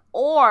Tyrion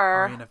or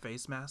Arya in a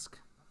face mask.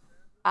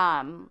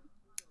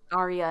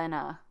 Arya in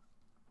a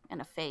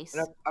face.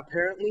 And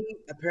apparently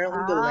the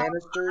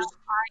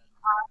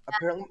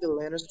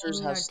Lannisters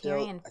have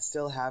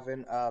still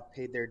haven't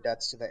paid their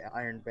debts to the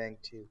Iron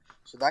Bank too.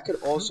 So that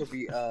could also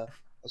be a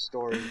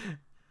story.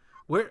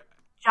 Where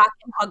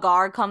Jaqen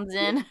Hagar comes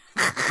in.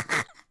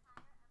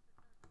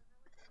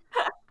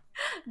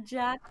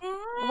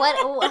 Jaqen.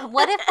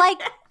 What if like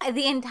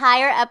the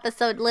entire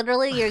episode,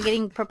 literally, you're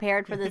getting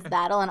prepared for this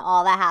battle, and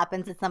all that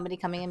happens is somebody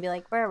coming and be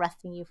like, "We're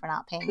arresting you for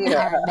not paying the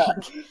Iron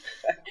Bank."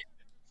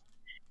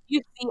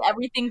 You see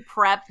everything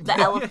prepped, the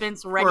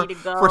elephants ready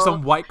to go for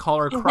some white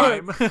collar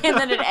crime, and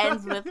then it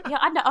ends with you're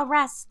under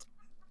arrest.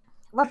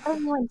 We're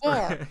putting you in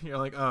jail. You're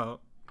like, oh.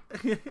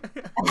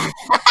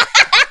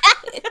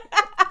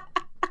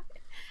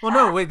 Well,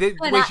 no, wait.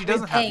 She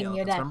doesn't have the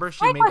elephants. Remember,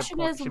 my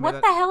question is,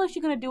 what the hell is she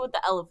gonna do with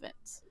the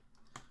elephants?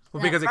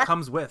 Well, because it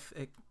comes with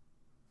it.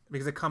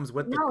 Because it comes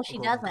with. No, she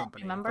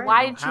doesn't. Remember?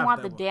 Why did she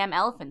want the damn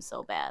elephants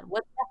so bad?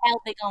 What the hell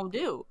they gonna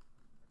do?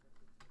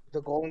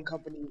 The Golden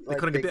Company, they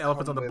couldn't get the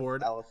elephants on the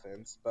board.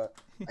 Elephants, but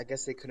I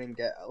guess they couldn't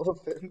get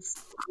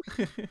elephants.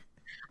 I'm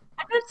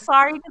just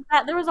sorry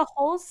because there was a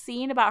whole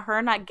scene about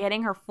her not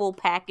getting her full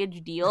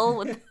package deal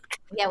with.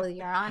 With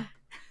Euron.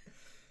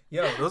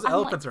 Yo, those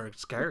elephants are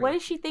scary. What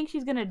does she think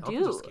she's gonna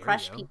do? Scary,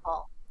 crush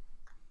people.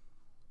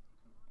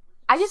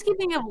 I just keep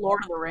thinking of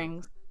Lord of the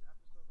Rings.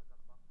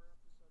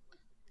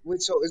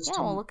 Wait, so is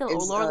look at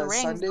Lord of the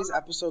Rings. Sunday's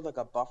episode like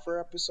a buffer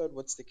episode?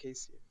 What's the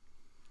case here?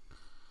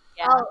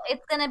 Yeah. Oh,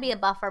 it's gonna be a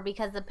buffer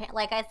because,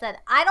 like I said,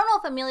 I don't know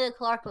if Emilia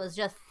Clarke was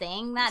just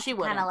saying that she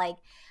to kind of like,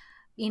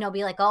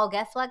 be like, oh,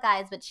 guess what,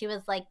 guys? But she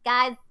was like,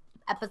 guys,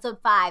 episode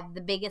 5,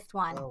 the biggest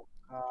one. Oh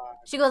God.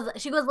 She goes,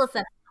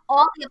 listen,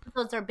 all the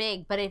episodes are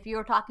big, but if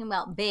you're talking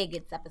about big,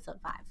 it's episode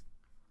 5.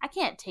 I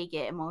can't take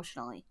it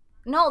emotionally.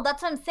 No,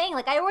 that's what I'm saying.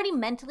 Like, I already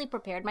mentally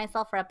prepared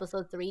myself for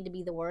episode 3 to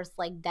be the worst,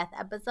 like, death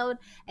episode,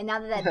 and now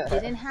that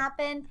didn't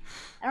happen,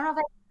 I don't know if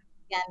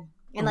again.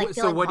 And like,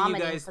 so what do you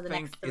guys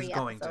think is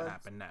going to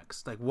happen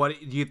next? Like, what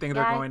do you think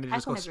they're going to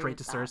just go straight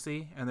to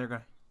Cersei and they're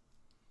going?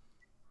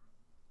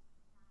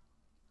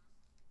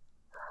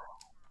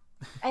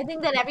 I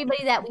think that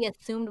everybody that we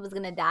assumed was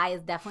going to die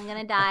is definitely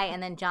going to die,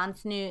 and then Jon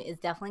Snow is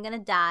definitely going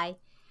to die.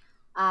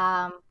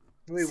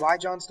 Wait, why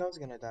Jon Snow's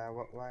going to die?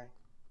 Why?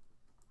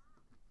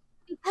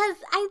 Because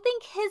I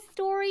think his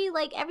story,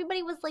 like,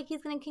 everybody was like,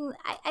 he's going to king.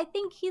 I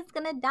think he's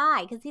going to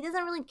die because he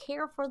doesn't really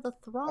care for the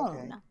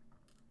throne. Okay.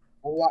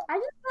 I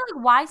just feel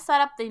like why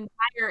set up the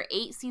entire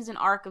 8-season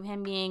arc of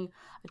him being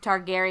a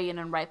Targaryen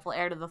and rightful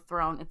heir to the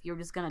throne if you're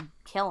just gonna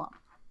kill him?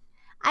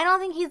 I don't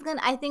think he's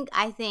gonna. I think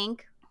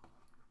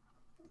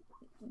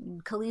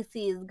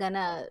Khaleesi is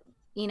gonna,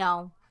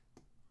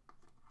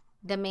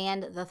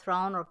 demand the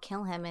throne or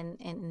kill him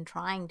in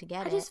trying to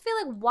get it. I just feel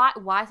like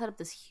why set up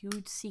this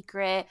huge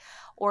secret,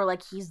 or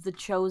like he's the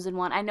chosen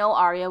one. I know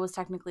Arya was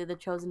technically the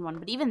chosen one,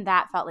 but even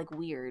that felt like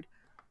weird.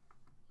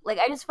 Like,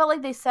 I just felt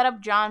like they set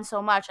up Jon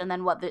so much, and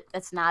then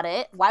that's not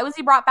it. Why was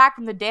he brought back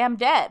from the damn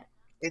dead?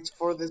 It's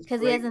for this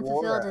because he hasn't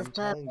fulfilled his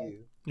purpose.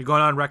 You're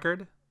going on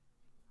record?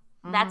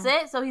 That's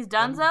it? So he's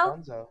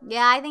donezo?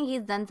 Yeah, I think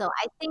he's donezo.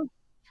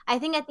 I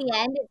think at the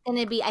end it's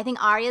gonna be. I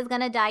think Arya's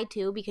gonna die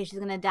too because she's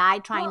gonna die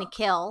trying to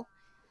kill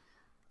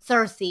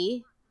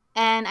Cersei,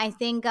 and I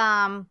think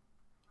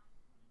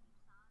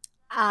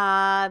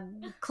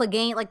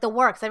Clegane, like the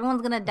works,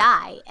 everyone's gonna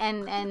die,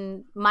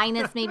 and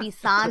minus maybe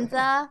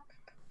Sansa.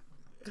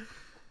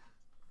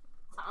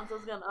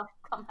 Sansa's gonna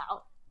come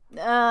out.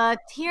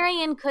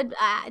 Tyrion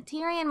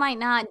might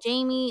not.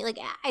 Jaime, like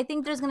I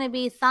think there's gonna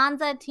be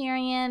Sansa,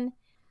 Tyrion,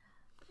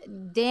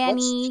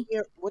 Dany,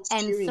 what's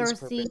and Tyrion's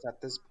Cersei purpose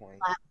at this point?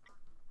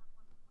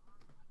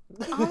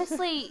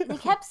 Honestly, they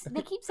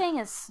keep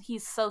saying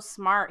he's so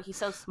smart. He's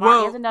so smart. Well,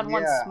 he hasn't done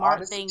one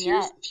smart thing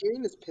yet.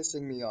 Tyrion is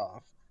pissing me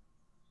off.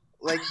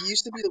 Like, he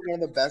used to be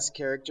one of the best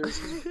characters.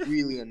 He's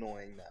really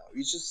annoying now.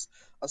 He's just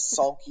a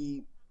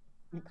sulky.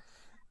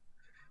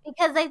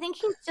 Because I think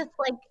he's just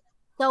like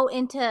so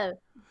into.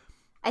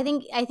 I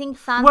think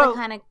Sansa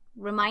kind of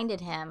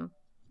reminded him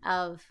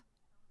of.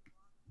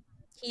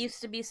 He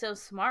used to be so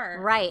smart,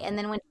 right? And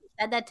then when he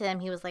said that to him,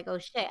 he was like, "Oh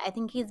shit!" I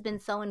think he's been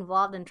so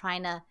involved in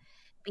trying to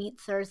beat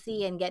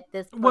Cersei and get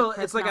this. Well,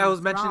 it's like I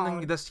was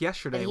mentioning this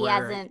yesterday, he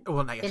hasn't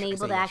been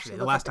able to actually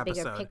look at the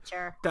bigger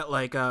picture. That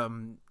like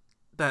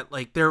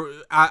there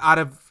out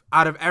of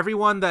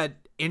everyone that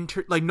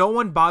no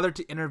one bothered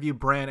to interview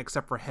Bran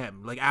except for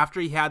him. Like,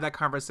 after he had that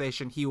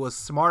conversation, he was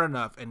smart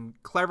enough and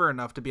clever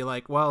enough to be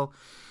like, well,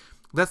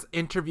 let's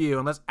interview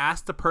and let's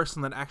ask the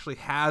person that actually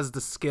has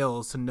the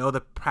skills to know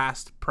the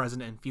past,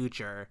 present, and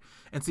future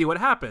and see what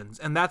happens.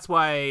 And that's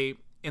why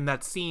in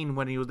that scene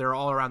when they're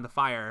all around the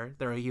fire,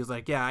 he was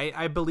like, yeah,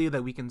 I believe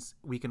that we can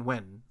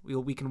win.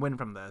 We can win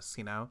from this,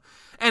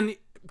 And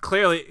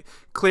clearly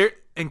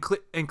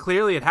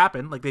it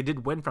happened. Like, they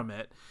did win from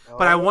it.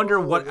 But I wonder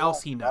what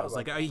else he knows.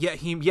 Like,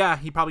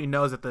 he probably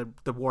knows that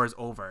the war is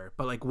over.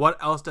 But like,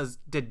 what else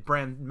did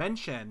Bran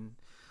mention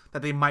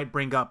that they might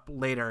bring up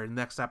later in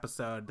the next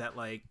episode that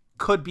like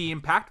could be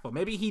impactful?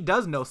 Maybe he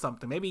does know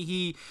something. Maybe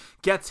he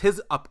gets his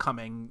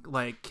upcoming,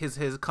 like his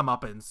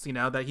comeuppance.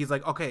 That he's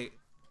like, okay.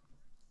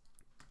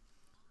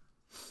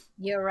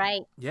 You're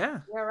right. Yeah.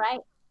 You're right.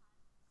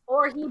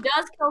 Or he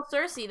does kill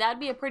Cersei. That'd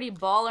be a pretty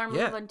baller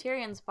move on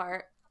Tyrion's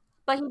part.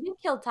 But he did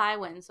kill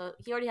Tywin, so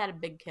he already had a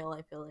big kill,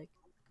 I feel like.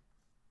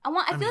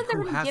 I feel like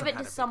they're going to give it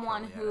to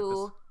someone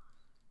who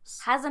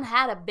hasn't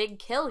had a big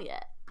kill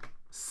yet.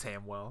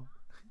 Samwell.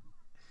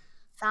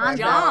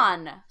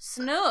 Jon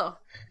Snow.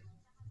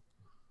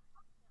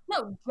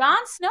 No,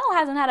 Jon Snow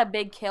hasn't had a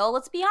big kill.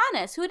 Let's be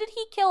honest. Who did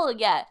he kill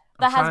yet?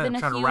 That has been a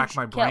huge kill. I'm trying to rack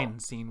my brain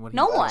seeing what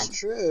no one. That's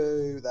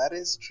true. That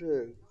is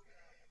true.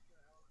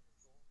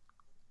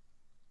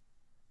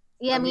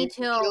 Yeah, me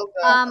too.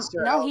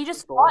 No, he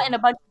just fought in a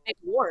bunch of big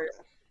wars.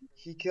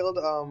 He killed,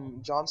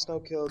 Jon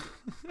Snow killed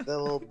the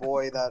little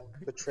boy that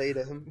betrayed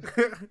him.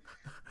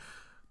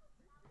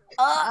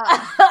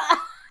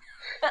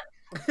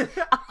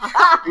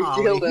 He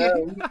killed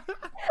him.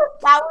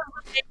 That was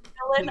the big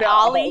villain,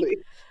 Ollie.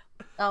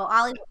 Oh,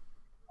 Ollie.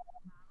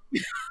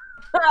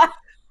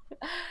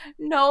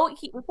 No,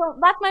 so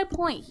that's my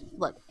point.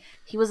 Look,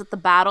 he was at the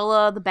Battle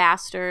of the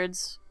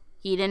Bastards.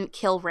 He didn't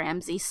kill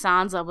Ramsay.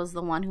 Sansa was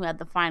the one who had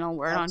the final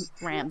word on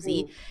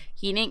Ramsay.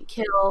 He didn't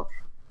kill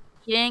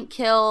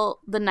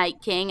the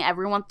Night King.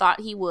 Everyone thought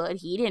he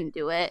would. He didn't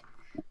do it.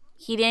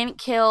 He didn't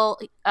kill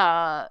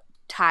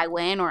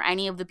Tywin or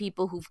any of the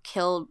people who've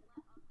killed.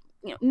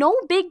 No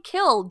big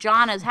kill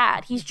Jon has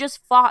had. He's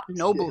just fought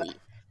nobly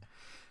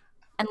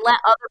and let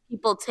other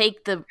people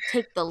take the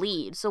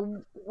lead.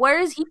 So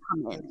where is he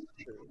coming in?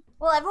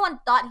 Well,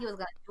 everyone thought he was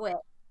going to do it.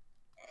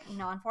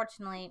 Not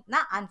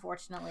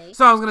unfortunately.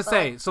 So I was gonna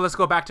say, so let's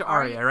go back to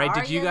Arya, right?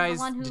 Did you guys?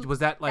 Was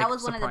that like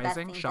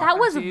surprising? That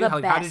was the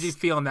best. How did you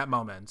feel in that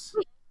moment?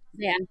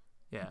 Yeah.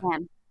 Yeah.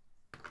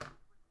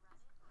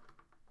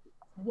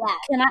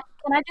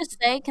 Can I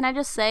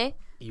just say?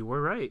 You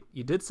were right.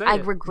 You did say I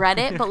regret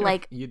it, but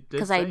like,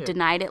 because I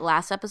denied it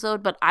last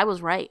episode, but I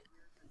was right.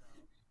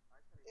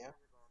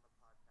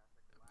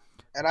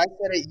 And I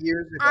said it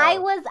years ago.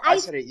 I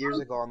said it years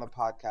ago on the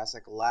podcast,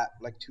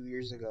 like 2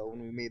 years ago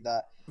when we made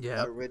that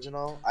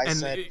original. I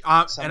said,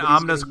 and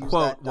Amna's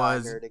quote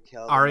was,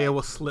 "Arya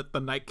will slit the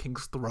Night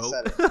King's throat."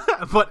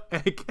 But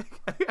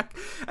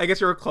I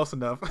guess you were close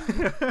enough.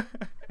 I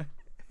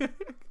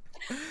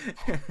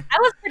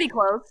was pretty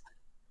close.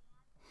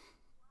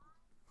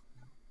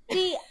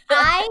 See,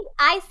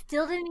 I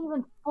still didn't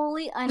even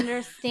fully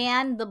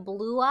understand the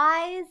blue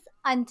eyes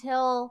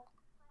until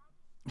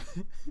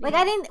Like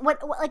I didn't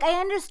like I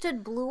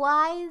understood Blue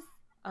Eyes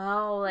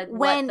Oh, like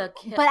when, what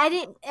the but I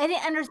didn't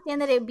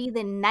understand that it'd be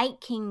the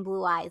Night King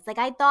Blue Eyes. Like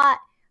I thought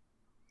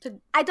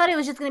it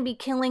was just gonna be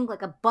killing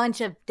like a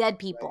bunch of dead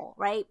people,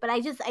 right? But I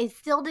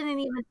still didn't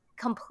even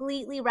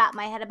completely wrap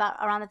my head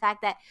around the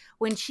fact that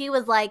when she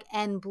was like,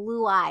 and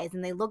Blue Eyes,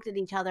 and they looked at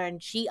each other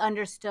and she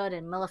understood,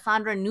 and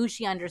Melisandre knew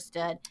she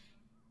understood.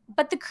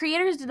 But the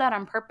creators did that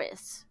on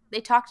purpose.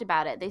 They talked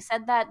about it. They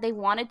said that they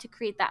wanted to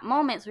create that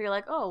moment. So you're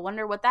like, oh,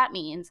 wonder what that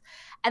means.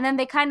 And then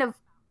they kind of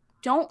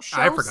don't show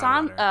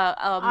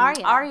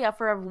Arya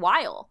for a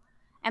while.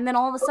 And then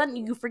all of a sudden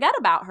you forget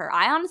about her.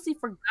 I honestly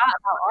forgot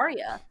about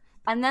Arya.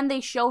 And then they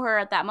show her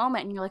at that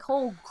moment, and you're like,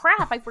 oh,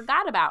 crap, I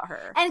forgot about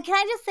her. And can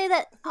I just say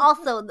that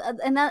also,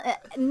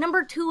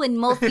 number 2 and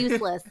most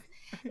useless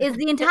is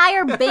the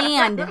entire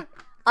band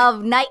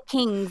of Night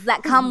Kings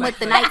that come with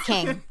the Night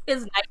King.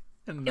 His night.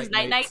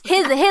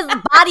 His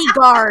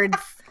bodyguards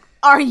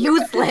are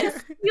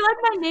useless. You like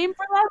my name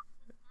for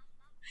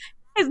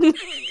that?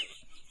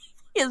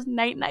 His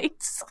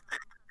nights.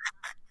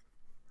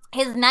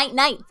 His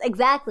nights,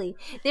 exactly.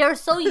 They are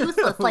so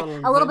useless. Like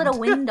a little bit of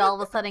wind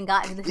all of a sudden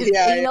got into his. You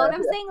know what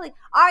I'm saying? Like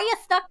Arya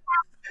stuck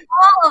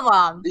all of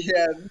them.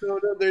 Yeah, no.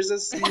 There's a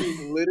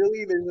scene.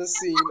 Literally, there's a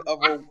scene of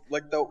the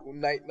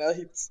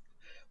nights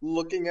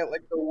looking at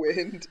like the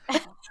wind,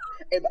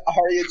 and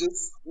Arya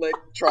just like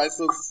tries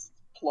to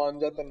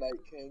plunge at the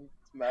Night King.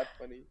 It's mad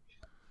funny.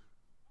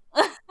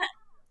 And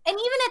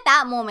even at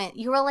that moment,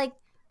 you were like,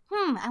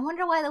 I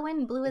wonder why the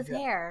wind blew his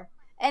hair.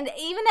 And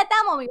even at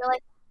that moment, you're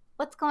like,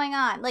 what's going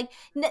on? Like,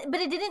 but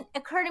it didn't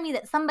occur to me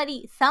that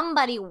somebody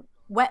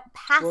went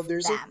past. Well,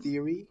 there's them. a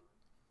theory.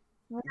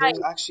 Right. There's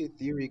actually a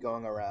theory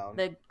going around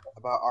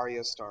about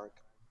Arya Stark,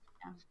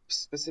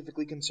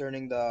 specifically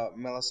concerning the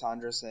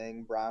Melisandre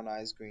saying brown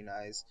eyes, green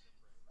eyes,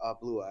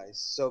 blue eyes.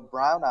 So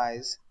brown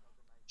eyes,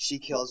 she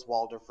kills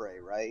Walder Frey,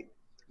 right?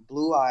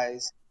 Blue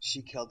eyes,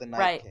 she killed the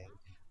Night King.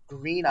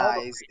 Green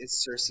eyes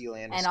is Cersei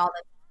Lannister. And all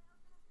that.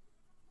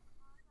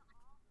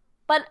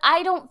 But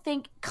I don't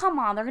think. Come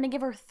on, they're gonna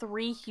give her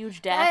 3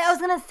 huge deaths. I was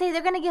gonna say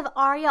they're gonna give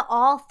Arya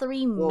all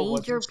 3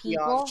 major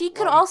people. She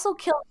could also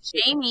kill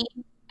Jaime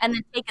and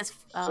then take his.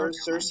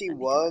 Cersei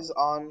was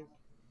on,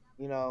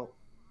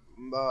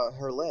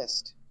 her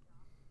list.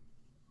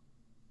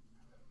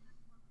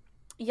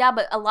 Yeah,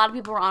 but a lot of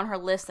people were on her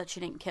list that she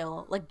didn't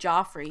kill, like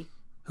Joffrey,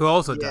 who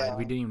also died.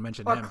 We didn't even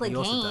mention him. Clegane. He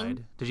also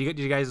died. Did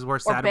you guys were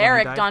sad or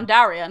Beric when he died?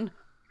 Dondarrion.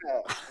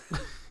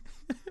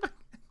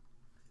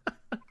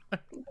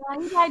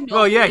 He died.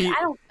 Well, yeah,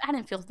 I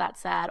didn't feel that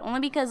sad. Only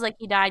because like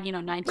he died,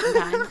 19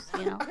 times.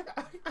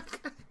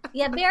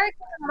 Yeah, Beric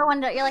was another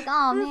one that you're like,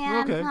 oh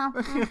man.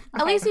 Okay.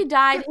 At least he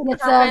died. It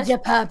served your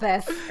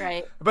purpose,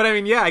 right? But I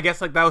mean, yeah, I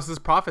guess like that was his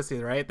prophecy,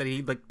 right? That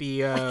he like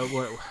the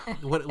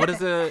what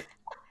is it?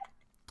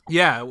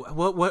 Yeah,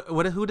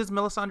 what who does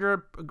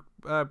Melisandre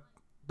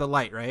the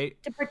Light,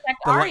 right? To protect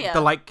Arya.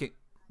 The Light King.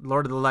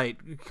 Lord of the Light,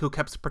 who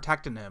kept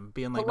protecting him,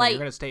 being like, "No, you're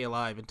gonna stay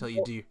alive until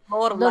you do."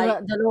 Lord of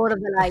Light, the Lord of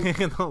the Light,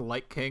 the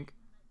Light King,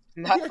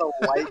 not the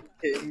Light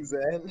King,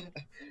 Zen.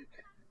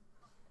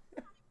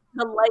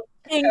 The Light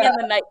King and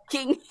the Night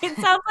King. It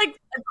sounds like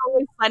it's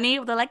always funny.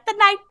 They're like the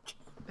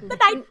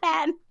Night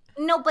Man.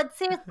 No, but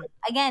seriously,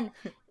 again,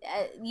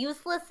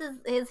 useless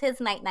is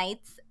his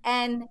nights,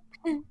 and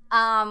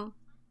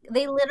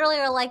they literally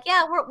are like,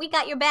 "Yeah, we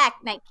got your back,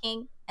 Night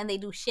King," and they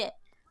do shit.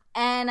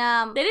 And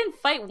they didn't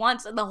fight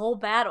once in the whole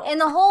battle. In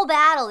the whole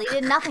battle, they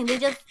did nothing. They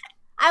just,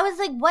 I was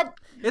like, what?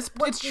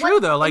 It's true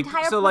though. Like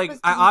so, like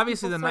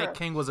obviously the Night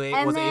King was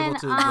able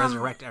to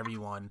resurrect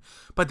everyone,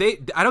 but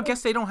I don't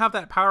guess they don't have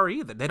that power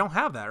either. They don't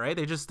have that, right?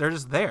 They're just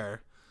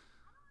there.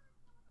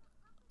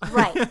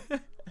 Right. No,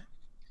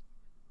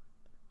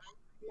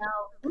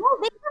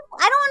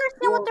 I don't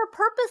understand what their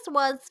purpose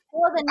was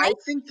for the Night. I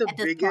think the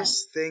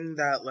biggest thing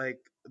that like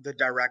the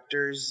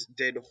directors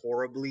did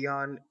horribly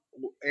on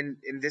in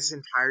this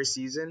entire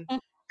season,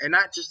 and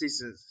not just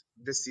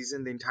this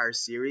season, the entire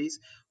series,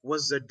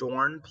 was the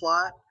Dorne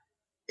plot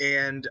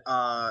and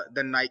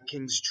the Night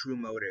King's true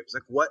motives.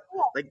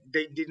 Like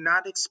they did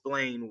not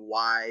explain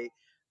why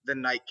the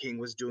Night King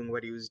was doing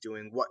what he was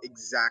doing, what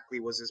exactly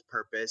was his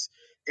purpose.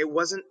 It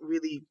wasn't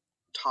really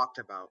talked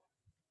about.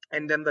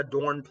 And then the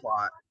Dorne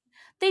plot.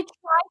 They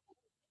tried.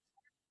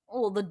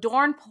 Well, the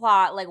Dorne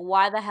plot, like,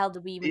 why the hell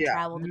did we even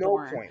travel to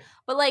Dorne? No point.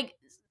 But like,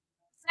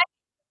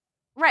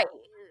 right.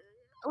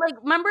 Like,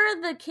 remember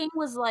the king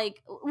was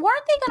like,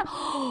 weren't they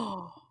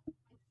gonna?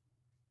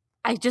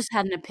 I just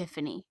had an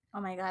epiphany.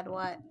 Oh my god,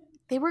 what?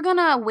 They were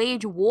gonna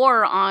wage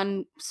war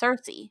on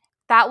Cersei.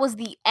 That was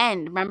the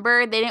end.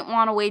 Remember, they didn't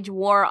want to wage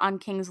war on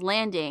King's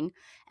Landing,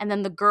 and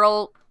then the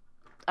girl,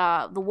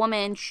 the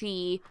woman,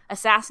 she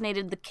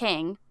assassinated the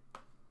king,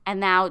 and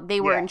now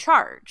they were in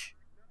charge.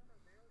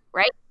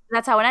 Right?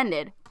 That's how it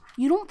ended.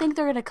 You don't think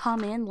they're gonna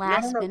come in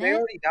last minute?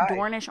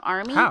 Dornish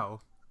army? How?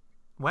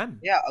 When?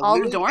 Yeah,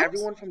 all the Dorns?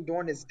 Everyone from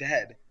Dorne is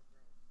dead.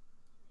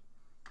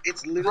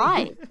 It's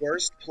literally the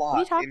worst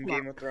plot in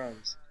Game of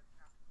Thrones.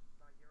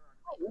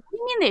 What do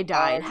you mean they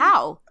died?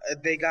 How?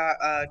 They got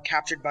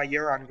captured by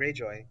Euron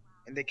Greyjoy.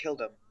 and they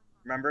killed him.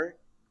 Remember?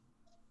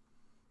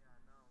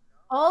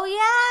 Oh Oh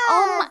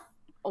yeah. my!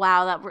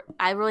 Wow,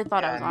 I really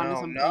thought I was onto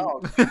something.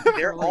 No,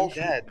 they're all Holy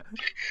dead.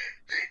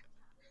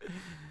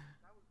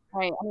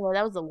 Right. Anyway,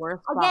 that was the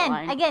worst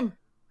plotline. Again,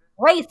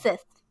 racist.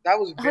 That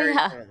was very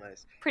yeah.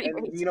 pointless. Pretty And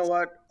racist. you know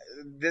what?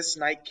 This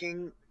Night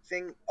King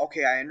thing,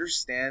 okay, I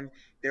understand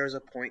there's a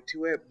point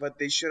to it, but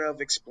they should have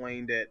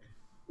explained it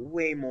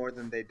way more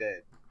than they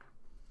did.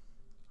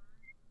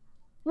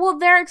 Well,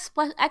 their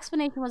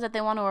explanation was that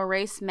they want to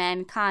erase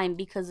mankind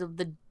because of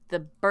the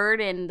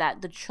burden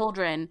that the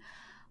children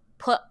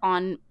put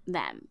on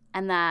them,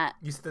 and that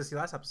You said this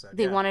last episode.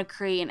 they want to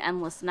create an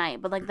endless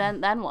night. But like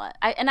then what?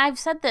 I've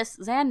said this.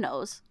 Zan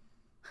knows.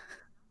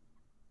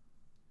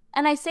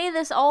 And I say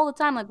this all the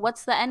time, like,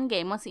 what's the end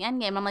game? What's the end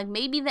game? I'm like,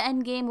 maybe the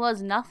end game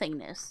was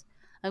nothingness.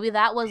 Maybe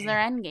that was their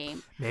end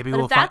game. Maybe but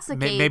we'll if that's the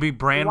case, maybe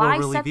Bran why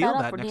will set reveal that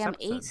up that for next damn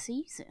episode. 8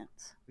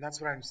 seasons?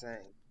 That's what I'm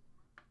saying.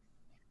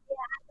 I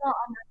don't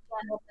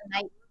understand what the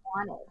Knights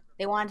wanted.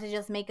 They wanted to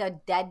just make a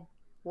dead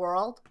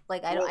world.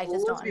 Like I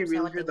just don't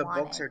understand what they the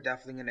wanted. books are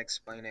definitely gonna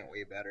explain it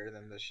way better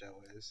than the show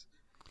is,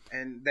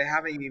 and they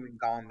haven't even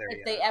gone there If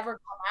yet. they ever come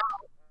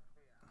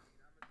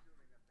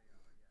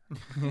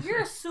out.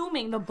 You're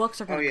assuming the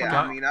books are going to come I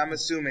out. mean, I'm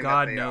assuming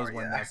God that they knows are,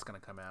 when yeah. that's gonna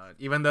come out.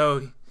 Even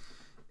though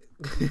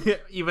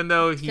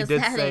he Just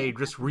did adding. say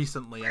just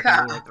recently, I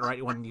think like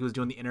right when he was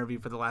doing the interview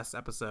for the last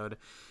episode,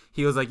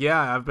 he was like,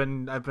 "Yeah, I've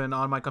been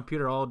on my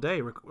computer all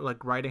day,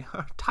 like writing,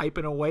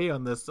 typing away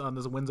on this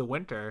Winds of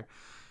Winter."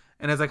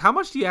 And it's like, how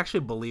much do you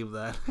actually believe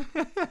that?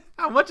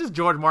 How much is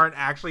George Martin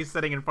actually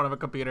sitting in front of a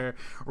computer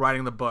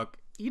writing the book?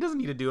 He doesn't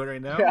need to do it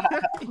right now.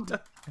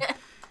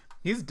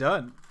 He's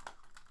done.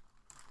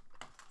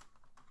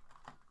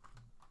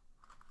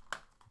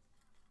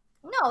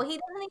 No, he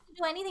doesn't need to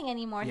do anything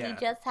anymore. Yeah. He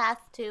just has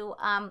to.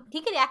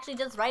 He could actually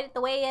just write it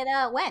the way it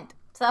went.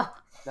 So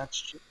That's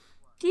true.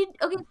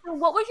 Okay, so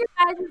what was your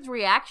guys'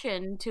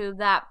 reaction to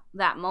that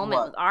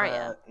moment with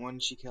Arya? When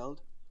she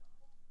killed?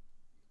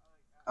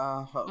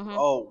 Mm-hmm.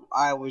 Oh,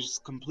 I was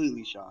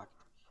completely shocked.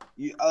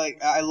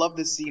 I love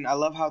the scene. I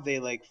love how they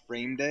like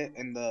framed it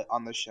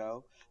on the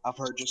show of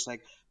her just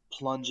like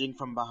plunging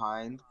from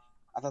behind.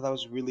 I thought that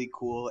was really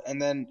cool.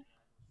 And then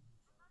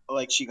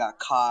like she got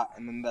caught,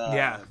 and then the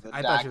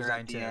I thought she was dagger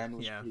dying at the too. end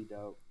was Yeah. pretty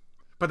dope.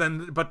 But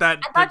that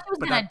I thought she was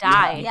gonna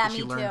die. Yeah,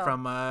 she me learned too.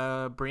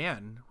 from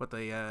Brienne with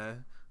the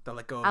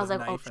let go I of was the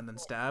like, oh, knife and then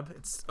stab.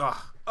 It's it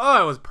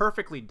was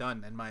perfectly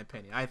done in my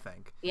opinion. I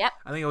think. Yep.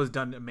 I think it was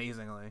done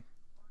amazingly.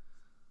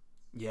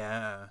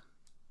 Yeah.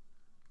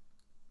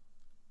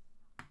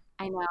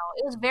 I know.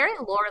 It was very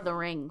Lord of the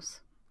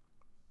Rings.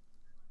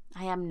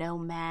 I am no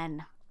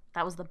man.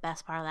 That was the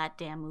best part of that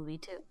damn movie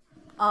too.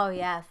 Oh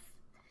yes,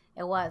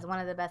 it was one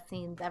of the best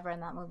scenes ever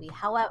in that movie.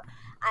 However,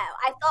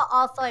 I thought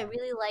also I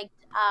really liked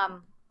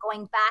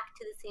going back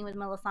to the scene with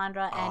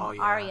Melisandre and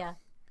Arya.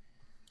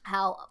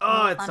 How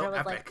Melisandre it's so was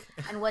epic.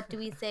 like, and what do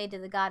we say to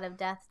the god of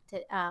death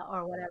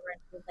or whatever?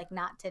 And she was like,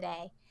 not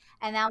today.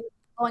 And now we're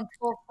going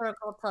full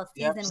circle to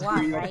season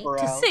 1, right?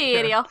 To see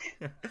it, yo.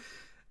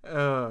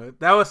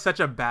 That was such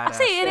a badass. I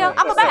see it, thing.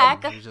 I'm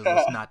back. She's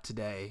just not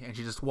today, and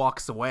she just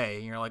walks away,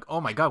 and you're like, "Oh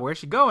my god, where's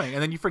she going?"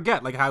 And then you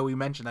forget, like how we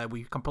mentioned that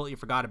we completely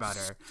forgot about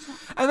her,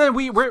 and then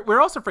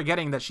we're also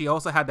forgetting that she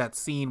also had that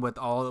scene with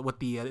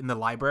the in the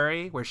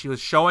library where she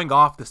was showing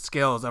off the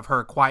skills of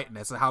her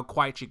quietness and how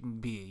quiet she can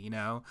be, you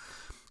know.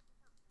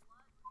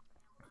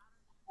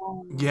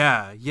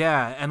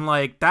 Yeah, and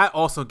like that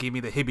also gave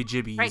me the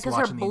hibby-jibbies. Right, because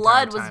her watching the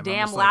blood entire was time. damn I'm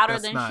just like, louder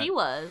that's than not- she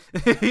was.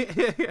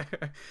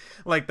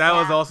 Like that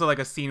was also like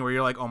a scene where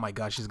you're like, oh my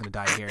god, she's gonna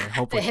die here.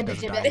 Hopefully she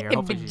doesn't die here.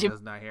 Hopefully she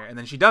doesn't die here. And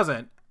then she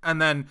doesn't.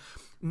 And then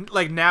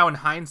like now in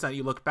hindsight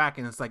you look back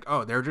and it's like,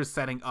 oh, they're just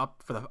setting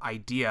up for the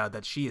idea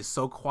that she is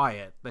so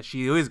quiet that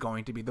she is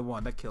going to be the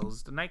one that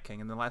kills the Night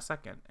King in the last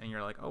second. And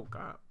you're like, oh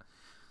god.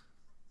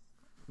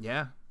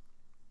 Yeah.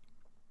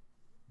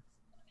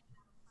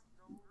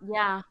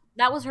 Yeah,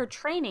 that was her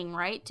training,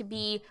 right? To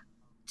be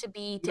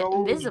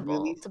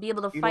invisible, really, to be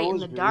able to you fight know in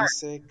what the was dark.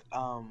 really sick?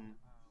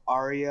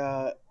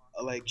 Arya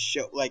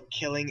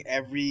killing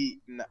every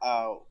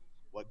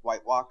like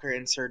White Walker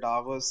in Sir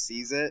Davos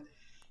sees it,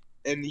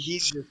 and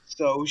he's just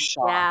so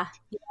shocked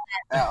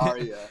at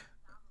Arya.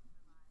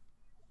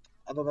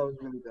 I thought that was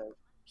really dope.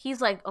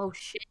 He's like, oh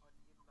shit.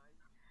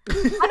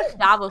 How did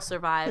Davos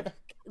survive?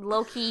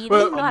 Low key, he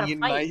didn't even know how to Onion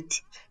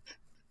fight.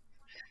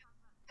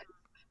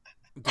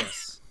 Knight.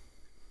 Yes.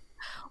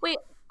 Wait,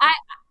 I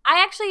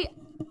actually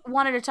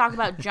wanted to talk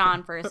about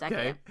Jon for a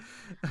second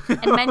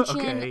and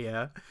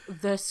mention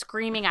the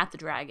screaming at the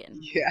dragon.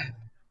 Yeah.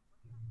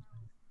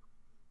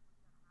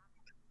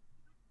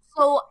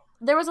 So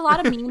there was a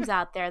lot of memes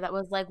out there that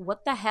was like,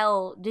 what the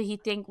hell did he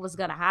think was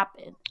gonna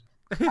happen?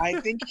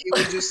 I think he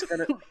was just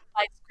gonna.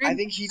 I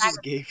think he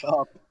just gave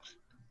up.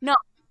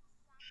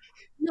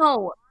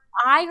 No,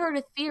 I heard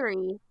a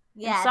theory.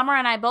 Yes. And Summer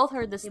and I both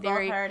heard this We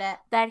theory both heard it.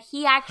 that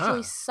he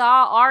actually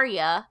saw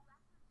Arya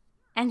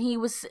and he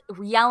was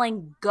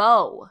yelling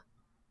 "Go!"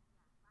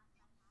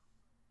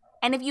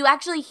 And if you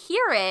actually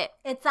hear it,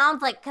 it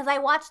sounds like, because I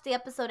watched the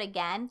episode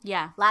again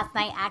last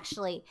night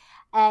actually,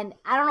 and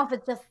I don't know if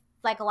it's just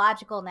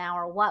psychological now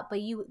or what, but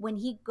when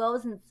he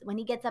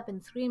gets up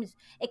and screams,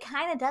 it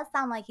kind of does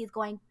sound like he's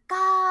going,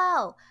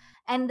 go.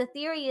 And the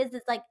theory is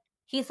it's like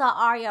he saw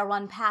Arya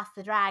run past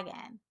the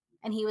dragon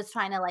and he was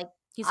trying to like,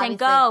 he's saying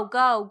go,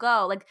 go,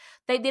 go. Like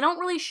they don't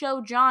really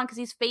show Jon because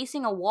he's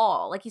facing a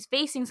wall. Like he's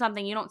facing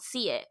something, you don't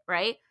see it,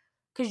 right?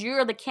 Because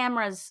you're the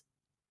cameras,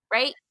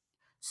 right?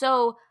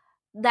 So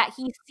that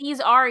he sees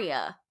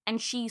Arya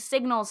and she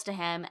signals to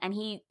him and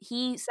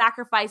he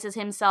sacrifices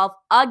himself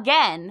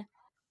again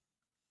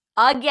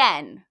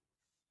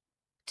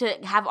to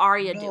have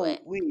Arya do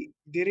it. Wait,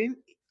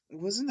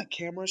 wasn't the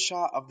camera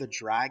shot of the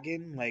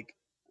dragon like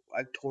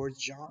towards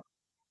Jon?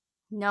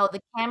 No, the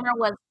camera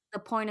was the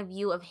point of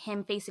view of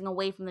him facing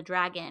away from the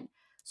dragon.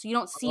 So you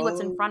don't see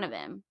what's in front of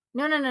him.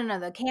 No.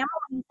 The camera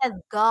when he says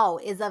go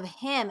is of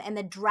him, and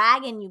the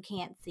dragon you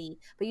can't see,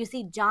 but you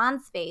see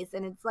Jon's face,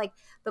 and it's like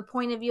the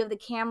point of view of the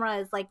camera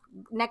is like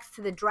next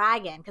to the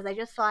dragon, because I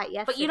just saw it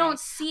yesterday. But you don't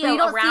see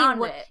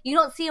around it. You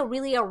don't see it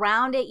really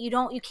around it.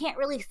 You can't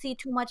really see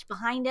too much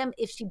behind him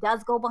if she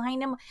does go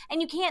behind him,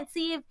 and you can't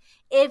see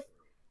if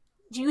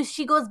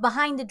she goes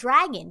behind the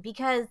dragon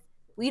because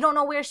we don't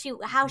know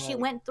how she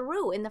went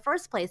through in the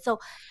first place. So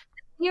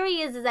the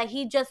theory is that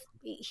he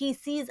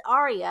sees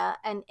Arya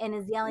and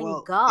is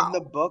yelling go. In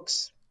the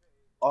books,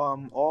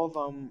 all of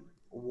them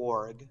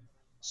warg.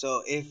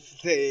 So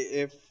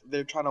if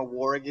they're trying to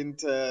warg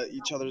into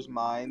each other's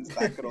minds,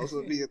 that could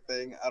also be a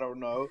thing. I don't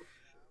know.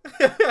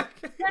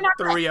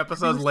 3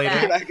 episodes later,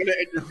 they're not gonna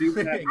introduce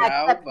that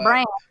now. Except but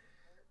Bran.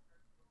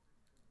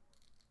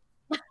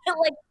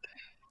 Like,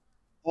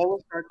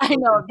 I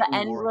know the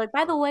end. Like,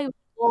 by the way,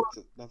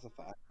 that's a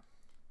fact.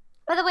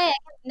 By the way, I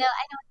know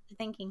what you're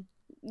thinking.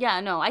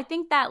 Yeah, no, I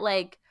think that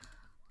like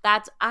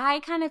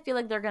I kind of feel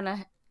like they're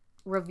gonna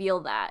reveal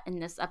that in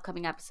this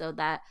upcoming episode.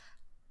 That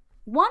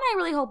one, I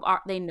really hope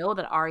they know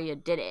that Arya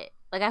did it.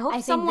 Like, I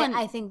hope someone.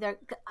 I think they're.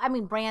 I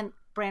mean, Bran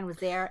was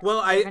there. Well,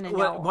 I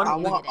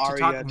want to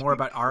talk to more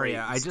about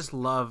Arya. I just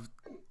love.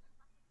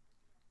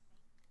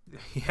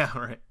 Yeah,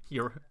 right.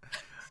 You're.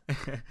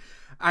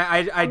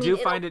 I do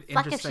find it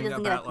interesting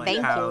about like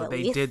how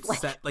they did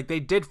they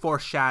did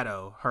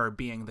foreshadow her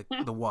being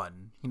the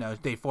one. You know,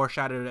 they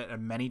foreshadowed it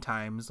many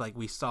times. Like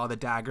we saw the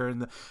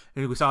dagger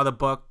we saw the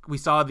book, we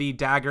saw the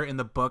dagger in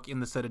the book in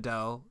the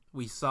Citadel.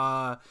 We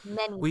saw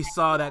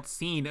that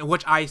scene,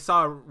 which I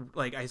saw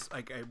like I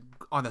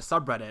on the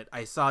subreddit.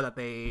 I saw that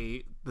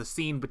the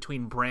scene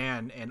between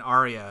Bran and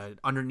Arya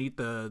underneath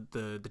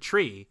the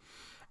tree.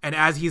 And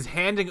as he's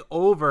handing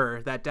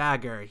over that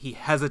dagger, he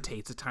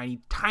hesitates a tiny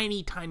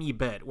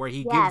bit, where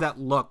he gives that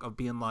look of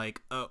being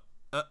like,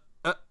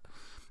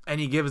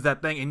 and he gives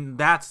that thing, and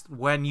that's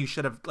when you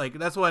should have, like,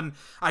 that's when,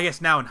 I guess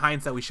now in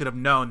hindsight, we should have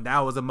known that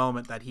was a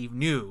moment that he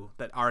knew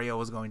that Arya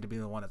was going to be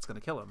the one that's going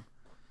to kill him.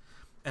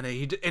 And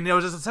it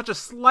was just such a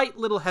slight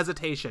little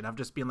hesitation of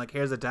just being like,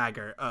 here's a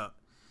dagger,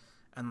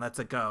 and lets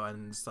it go,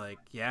 and it's like,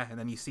 yeah, and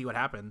then you see what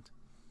happened.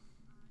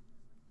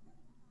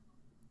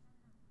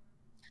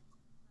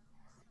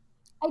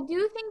 I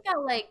do think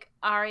that, like,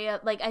 Arya,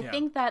 like, I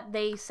think that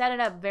they set it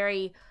up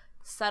very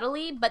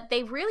subtly, but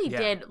they really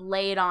did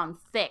lay it on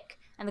thick,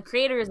 and the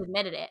creators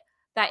admitted it,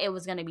 that it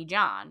was going to be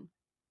Jon.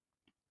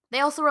 They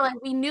also were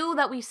like, we knew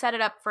that we set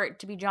it up for it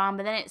to be Jon,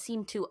 but then it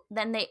seemed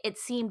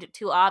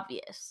too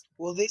obvious.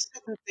 Well, they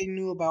said that they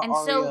knew about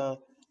Arya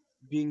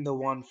being the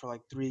one for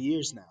like 3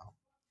 years now.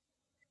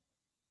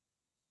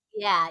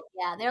 Yeah.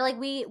 They're like,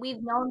 we've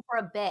known for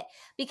a bit,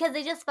 because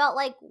they just felt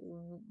like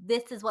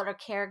this is what our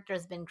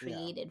character's been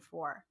created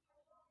for.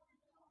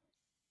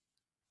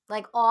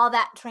 Like all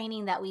that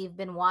training that we've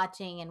been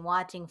watching,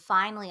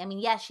 finally. I mean,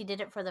 yes, she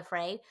did it for the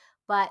Frey,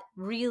 but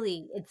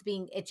really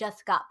it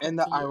just got put And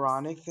the to use.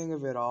 ironic thing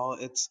of it all,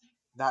 it's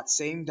that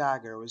same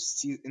dagger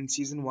was in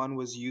season 1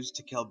 was used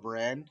to kill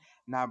Bran.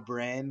 Now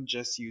Bran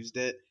just used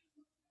it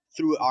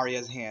through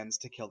Arya's hands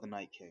to kill the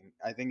Night King.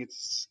 I think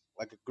it's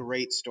like a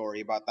great story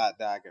about that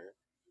dagger.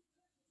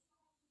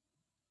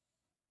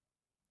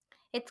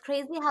 It's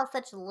crazy how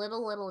such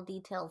little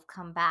details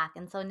come back,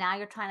 and so now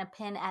you're trying to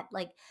pin at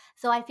like.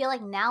 So I feel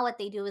like now what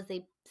they do is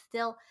they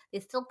still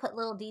put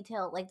little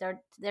detail, like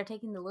they're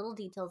taking the little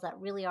details that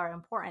really are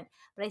important.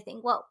 But I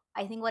think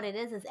what it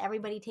is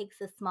everybody takes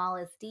the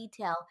smallest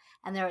detail,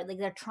 and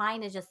they're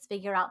trying to just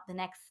figure out the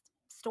next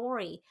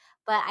story.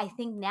 But I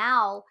think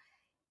now,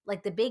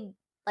 like the big.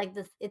 Like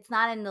this, it's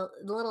not in the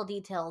little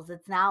details.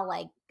 It's now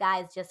like,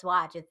 guys, just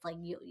watch. It's like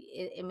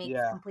it makes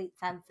complete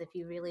sense if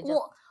you really just.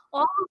 Well,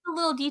 all of the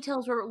little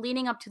details were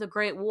leading up to the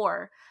Great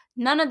War.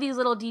 None of these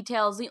little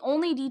details. The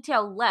only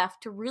detail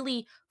left to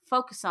really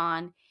focus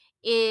on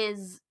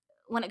is,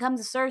 when it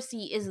comes to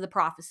Cersei, is the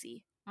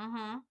prophecy.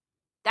 Mm-hmm.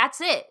 That's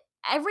it.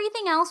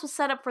 Everything else was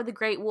set up for the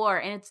Great War,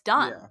 and it's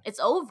done. Yeah. It's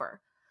over.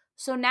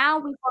 So now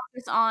we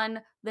focus on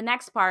the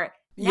next part.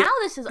 Now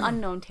this is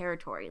unknown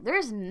territory.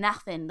 There's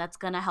nothing that's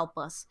going to help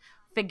us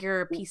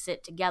piece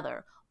it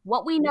together.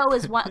 What we know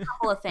is a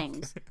couple of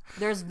things.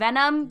 There's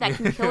venom that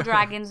can kill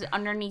dragons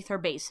underneath her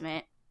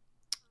basement.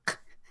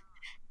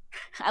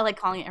 I like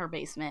calling it her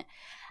basement.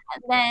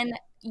 And then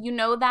you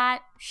know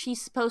that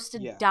she's supposed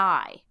to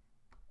die.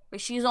 But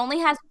she only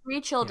has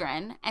 3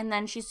 children, and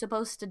then she's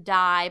supposed to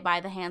die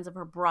by the hands of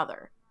her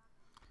brother.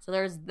 So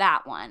there's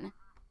that one.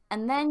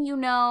 And then you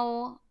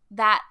know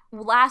that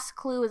last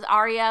clue is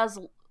Arya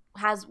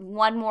has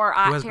one more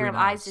pair of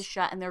eyes to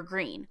shut, and they're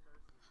green.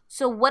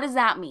 So what does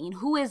that mean?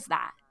 Who is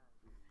that?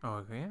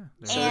 Oh, yeah.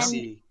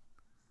 Cersei.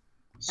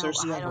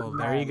 Cersei. Well,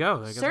 there you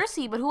go.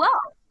 Cersei, but who else?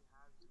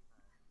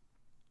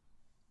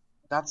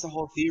 That's the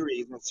whole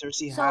theory, that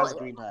Cersei has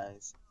green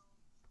eyes.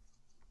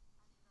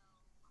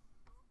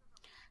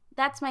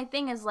 That's my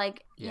thing is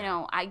like, you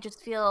know, I just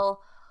feel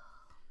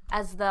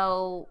as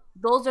though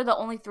those are the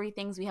only 3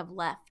 things we have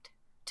left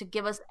to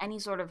give us any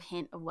sort of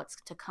hint of what's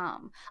to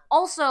come.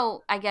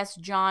 Also, I guess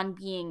Jon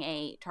being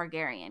a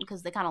Targaryen,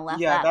 because they kind of left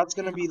that. Yeah, that's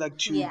going to be like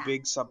 2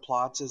 big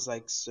subplots is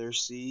like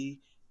Cersei,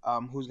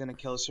 who's going to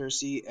kill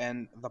Cersei,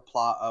 and the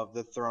plot of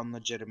the throne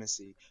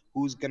legitimacy.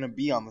 Who's going to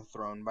be on the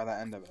throne by the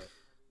end of it?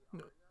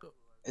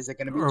 Is it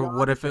going to be Jon? Or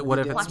what if it's what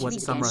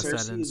Summer said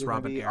Cersei? and it's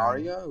Robert Arryn?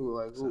 Arya?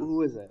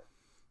 Who is it?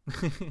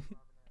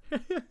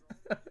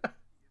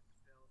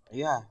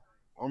 Yeah.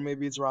 Or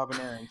maybe it's Robin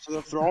Arryn. So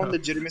the throne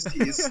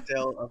legitimacy is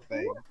still a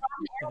thing.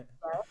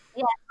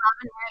 Yeah,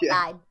 Robin Arryn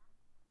died.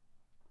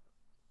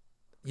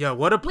 Yeah,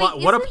 what a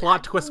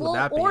plot twist would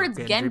that be? Or it's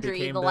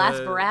Gendry, the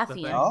last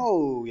Baratheon.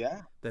 Oh,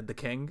 yeah. The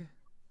king?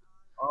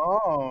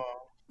 Oh.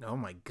 Oh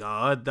my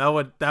god, that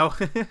would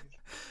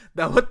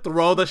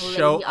throw the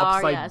show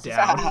upside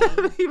down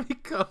if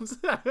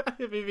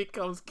he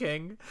becomes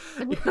king.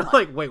 You're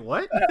like, wait,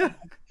 what?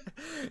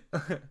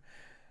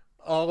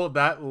 All of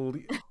that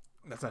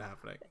that's not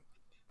happening.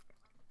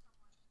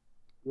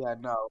 Yeah,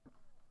 no.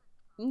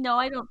 No,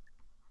 I don't.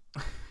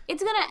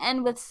 It's gonna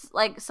end with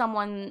like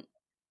someone.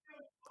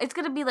 It's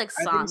gonna be like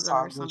Sansa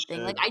or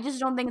something. Like I just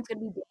don't think it's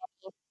gonna be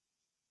Dany.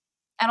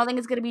 I don't think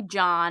it's gonna be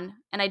Jon,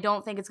 and I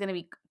don't think it's gonna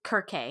be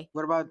Kirke.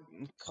 What about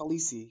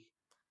Khaleesi?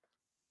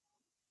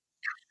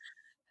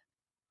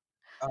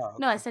 Oh, okay.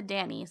 No, I said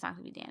Dany. It's not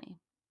gonna be Dany.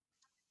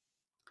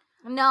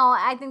 No,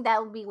 I think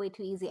that would be way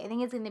too easy. I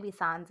think it's gonna be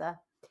Sansa.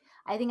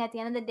 I think at the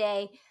end of the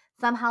day,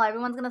 somehow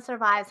everyone's gonna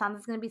survive.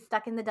 Sansa's gonna be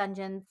stuck in the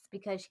dungeons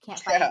because she can't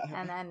fight,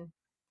 and then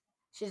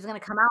she's gonna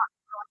come out.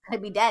 Everyone's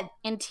gonna be dead,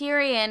 and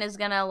Tyrion is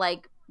gonna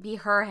like be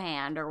her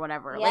hand or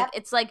whatever. Yep. Like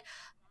it's like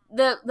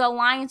the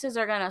alliances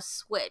are gonna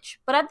switch.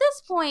 But at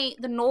this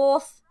point, the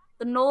North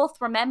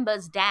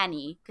remembers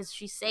Dany because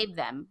she saved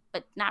them,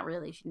 but not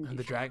really. She didn't do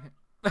the dragon.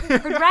 Her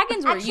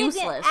dragons were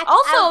useless.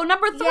 Also,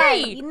 number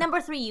 3. Yeah, number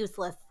 3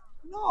 useless.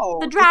 No,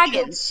 the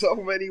dragons. So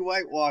many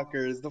White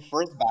Walkers. The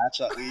first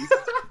batch, at least.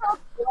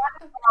 They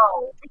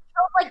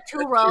killed like 2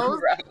 rows,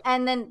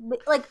 and then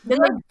like dip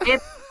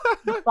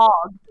the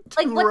fog.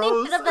 Like what they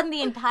should have done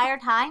the entire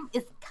time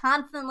is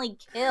constantly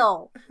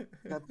kill.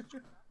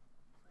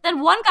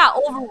 Then one got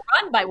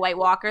overrun by White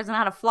Walkers and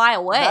had to fly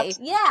away. That's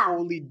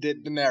totally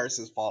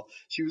Daenerys' fault.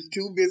 She was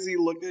too busy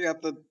looking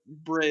at the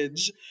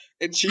bridge,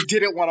 and she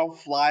didn't want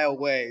to fly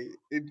away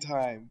in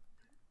time.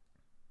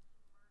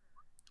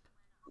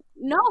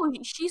 No,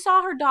 she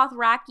saw her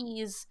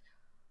Dothrakis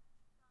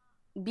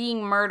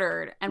being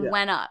murdered and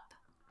went up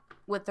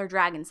with their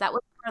dragons. That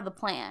was part of the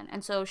plan.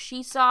 And so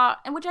she saw,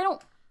 and which I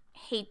don't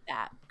hate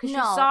that, because she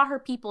saw her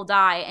people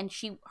die, and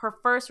her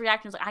first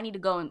reaction was like, I need to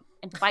go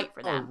and fight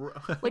for them.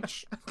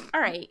 Which, all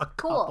right,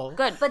 cool,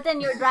 good. But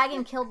then your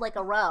dragon killed like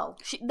a row.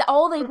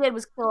 All they did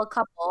was kill a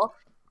couple,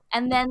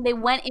 and then they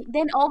went.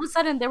 Then all of a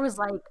sudden there was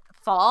like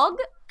fog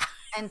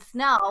and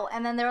snow,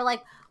 and then they were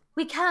like,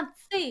 we can't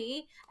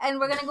see, and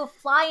we're gonna go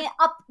fly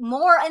up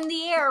more in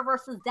the air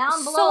versus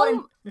down below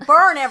and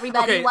burn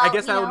everybody. Okay, while, I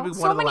guess that would be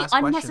one of the last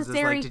questions. Is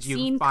like, did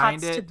you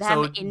find it?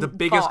 So the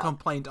biggest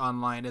complaint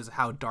online is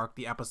how dark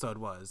the episode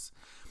was.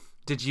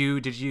 Did you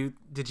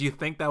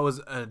think that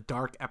was a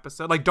dark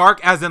episode? Like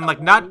dark as in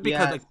like not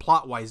because like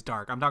plot wise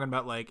dark. I'm talking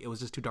about like it was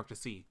just too dark to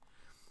see.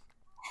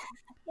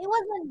 It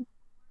wasn't.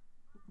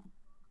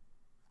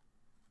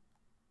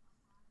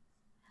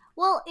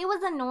 Well, it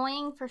was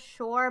annoying for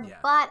sure,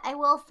 but I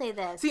will say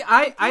this. See,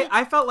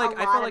 I felt like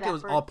it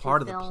was all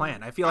part of the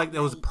plan. I feel like it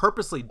was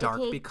purposely dark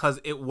because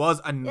it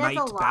was a night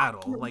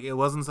battle. Like it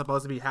wasn't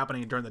supposed to be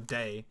happening during the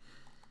day.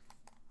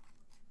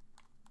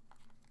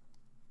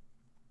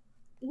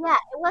 Yeah,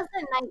 it was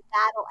a night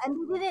battle, and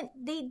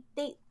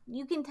they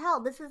you can tell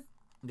this is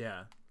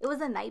it was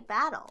a night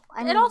battle.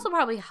 I mean, it also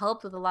probably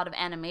helped with a lot of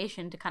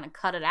animation to kind of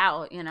cut it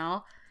out, you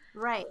know.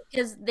 Right.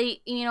 Because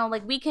they, you know,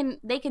 like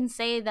they can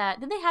say that.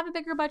 Did they have a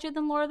bigger budget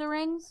than Lord of the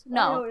Rings?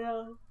 No. I don't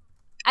know.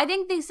 I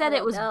think they said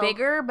it was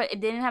bigger, but it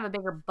didn't have a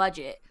bigger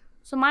budget.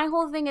 So my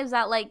whole thing is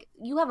that, like,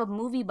 you have a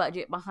movie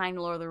budget behind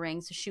Lord of the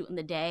Rings to shoot in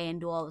the day and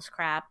do all this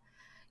crap.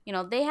 You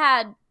know, they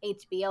had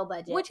HBO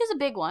budget, which is a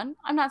big one.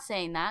 I'm not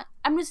saying that.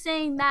 I'm just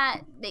saying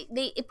that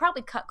it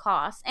probably cut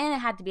costs, and it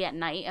had to be at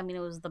night. I mean, it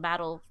was the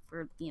battle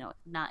for, you know,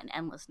 not an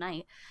endless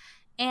night.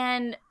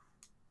 And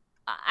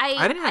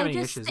I didn't have any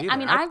issues either. I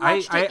mean, I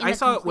watched it in I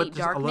saw it with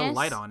just a little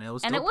light on. It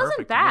was still and it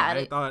wasn't perfect. bad.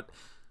 I thought.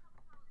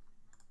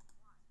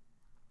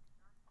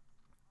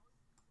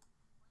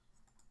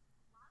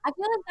 I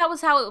feel like that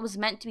was how it was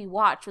meant to be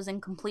watched, was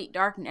in complete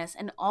darkness.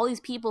 And all these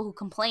people who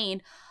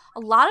complained, a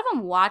lot of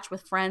them watch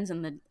with friends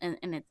and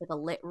it's like a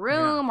lit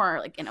room or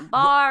like in a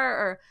bar,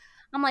 or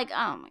I'm like,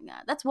 oh my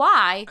god, that's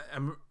why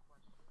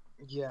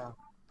Yeah.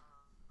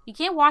 you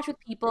can't watch with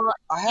people.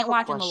 I You have can't a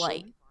watch in the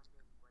light.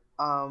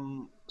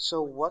 question.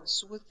 So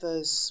what's with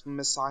this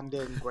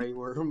Missandei and Grey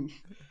Worm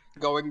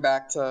going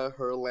back to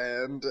her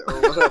land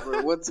or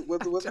whatever? What's this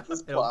I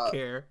don't plot?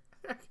 care.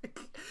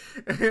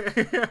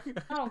 I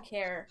don't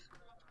care.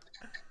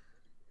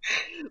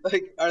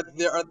 Like,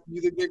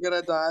 you think they're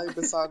gonna die,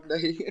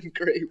 Missandei and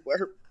Grey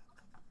Worm?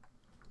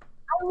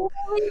 I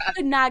literally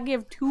could not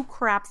give two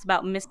craps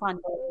about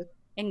Missandei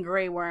and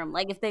Grey Worm.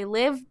 Like, if they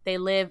live, they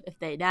live. If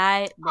they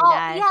die, they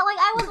die. Yeah, like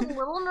I was a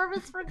little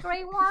nervous for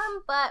Grey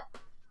Worm, but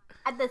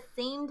at the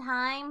same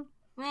time,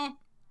 I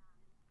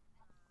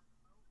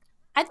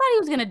thought he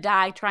was gonna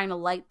die trying to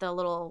light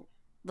the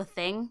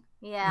thing.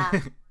 Yeah.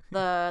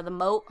 The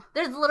moat.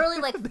 There's literally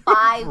like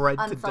 5 Bred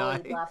to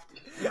Unsullied die. left,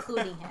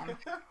 including him.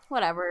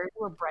 Whatever.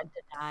 We're bred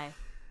to die.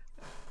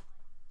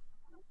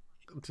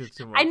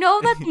 Too much. I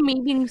know that's me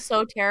being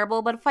so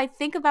terrible, but if I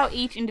think about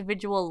each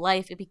individual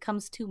life, it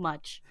becomes too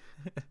much.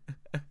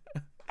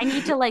 I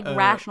need to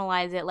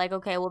rationalize it. Like,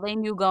 okay, well, they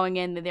knew going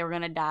in that they were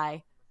gonna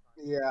die.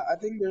 Yeah, I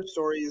think their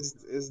story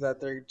is that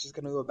they're just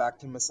gonna go back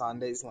to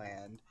Missandei's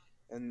land,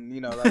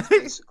 and that's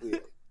basically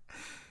it.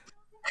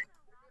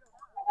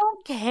 I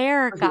don't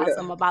care,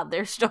 Gotham, about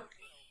their story.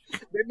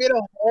 They made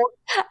a whole.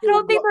 I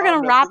don't think they're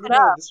gonna wrap it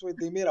up. This way,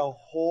 they made a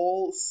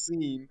whole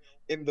scene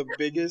in the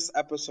biggest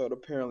episode,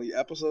 apparently,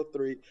 episode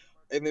 3,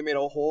 and they made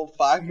a whole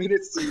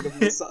 5-minute scene of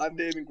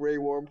Missandei and Grey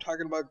Worm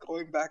talking about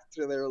going back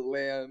to their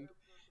land.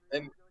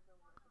 And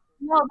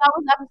no, that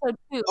was episode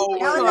 2. Oh,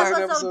 That was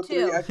episode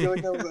 2. 3? I feel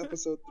like that was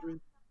episode 3.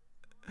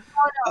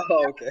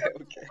 Oh, okay.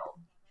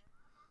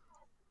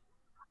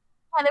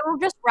 Yeah, they were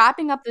just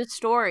wrapping up this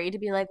story to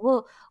be like,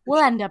 we'll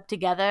end up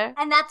together.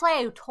 And that's why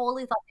I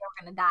totally thought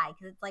they were gonna die,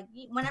 because it's like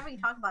whenever you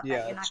talk about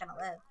that, you're not gonna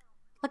live.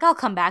 Like, I'll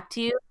come back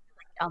to you.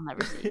 I'll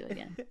never see you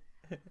again.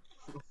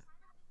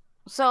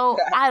 So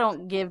I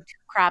don't give two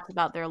craps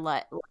about their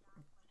life.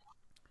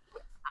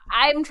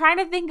 I'm trying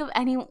to think of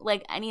any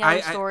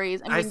other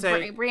stories. I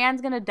mean, Brienne's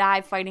gonna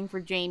die fighting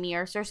for Jaime,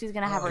 or Cersei's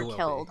gonna have her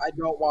killed. I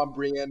don't want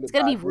Brienne to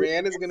die.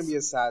 Brienne is gonna be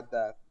a sad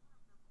death.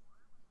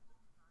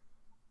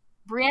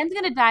 Brienne's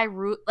gonna die.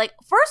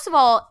 First of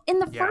all, in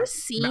the first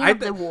scene of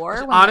the war,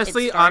 when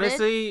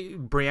honestly,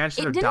 Brienne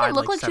should have died. It didn't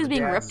look like she was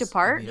being ripped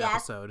apart. Yeah.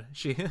 Episode. I thought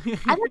she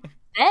was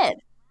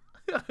dead.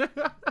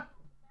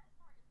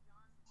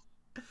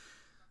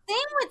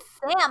 Same with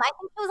Sam. I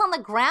think he was on the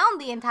ground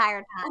the entire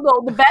time.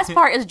 Well, the best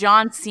part is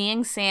Jon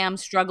seeing Sam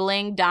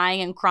struggling, dying,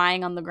 and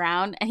crying on the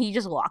ground, and he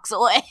just walks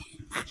away.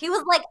 He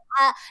was like,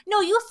 no,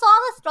 you saw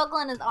the struggle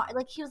in his arm.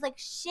 Like, he was like,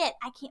 shit,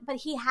 I can't. But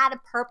he had a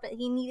purpose.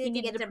 He needed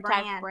to get to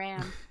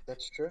Bran.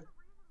 That's true.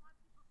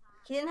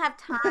 He didn't have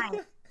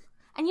time.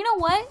 And you know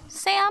what,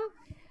 Sam?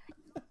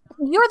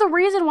 You're the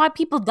reason why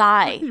people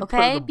die,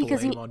 okay?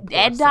 Because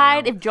Ed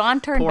died. If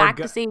Jon turned back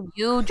to save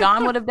you,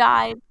 Jon would have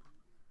died.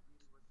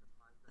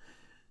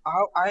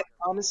 I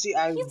honestly,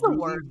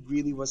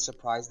 really was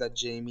surprised that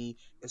Jaime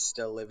is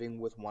still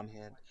living with one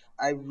hand.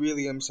 I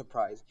really am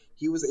surprised.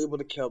 He was able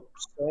to kill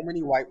so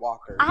many White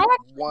Walkers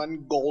with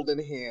one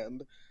golden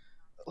hand.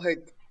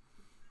 Like,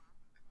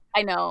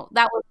 I know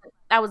that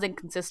was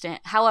inconsistent.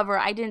 However,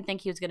 I didn't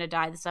think he was gonna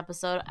die this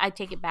episode. I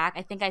take it back.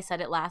 I think I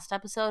said it last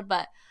episode,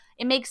 but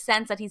it makes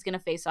sense that he's gonna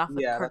face off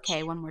with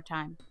Croquet one more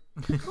time.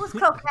 Who's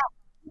Croquet?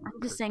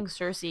 I'm just saying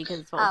Cersei because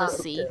it's all the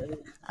C.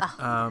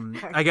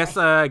 I guess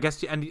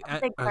you end.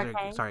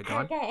 Sorry, go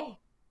on.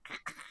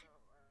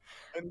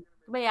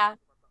 But yeah.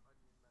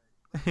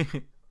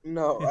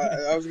 No,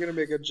 I was gonna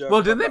make a joke.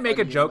 Well, didn't they make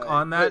a joke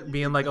on that,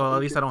 being like, "Oh,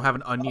 at least I don't have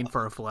an onion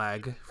for a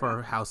flag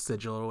for House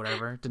Sigil or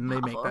whatever"? Didn't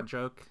they make that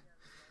joke?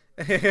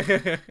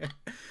 Yeah,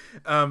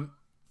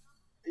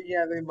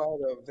 they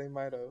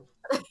might have.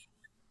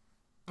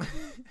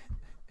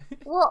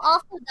 Well,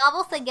 also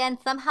Davos again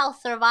somehow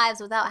survives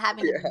without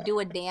having to do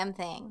a damn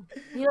thing.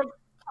 He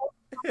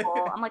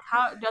I'm like,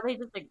 how are they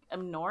just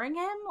ignoring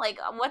him? Like,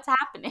 what's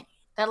happening?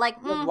 They're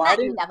like, why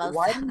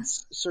didn't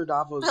Sir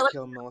Davos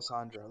kill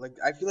Melisandre? Like,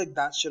 I feel like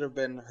that should have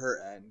been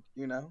her end,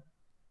 Well,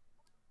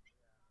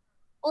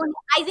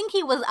 I think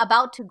he was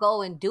about to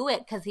go and do it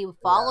because he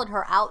followed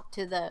her out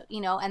to the,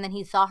 and then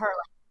he saw her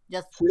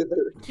just. Do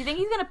you think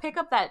he's gonna pick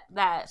up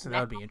that? So that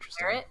would be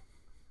interesting.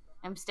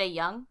 And stay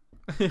young,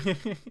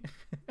 and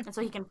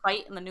so he can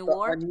fight in the new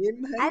war.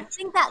 I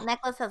think that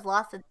necklace has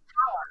lost its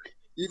power.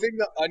 You think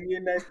the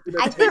onion knife's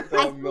gonna take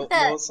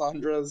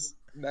Melisandre's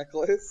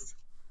necklace?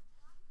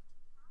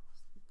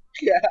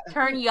 Yeah.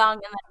 Turn young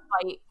and then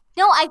fight.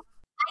 No, I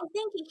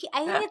think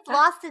it's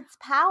lost its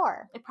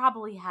power. It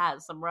probably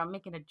has somewhere. I'm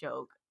making a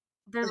joke.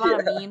 There's a lot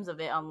of memes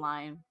of it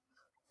online.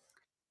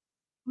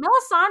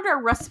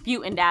 Melisandre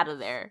Rasputin out of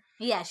there.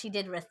 Yeah, she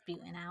did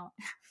Rasputin out.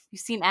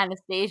 You've seen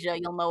Anastasia,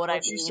 you'll know what I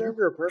mean. She served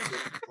her purpose.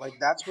 Like,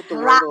 that's what the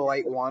World of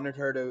Light wanted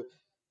her to,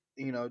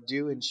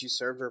 do, and she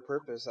served her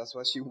purpose. That's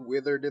why she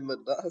withered in the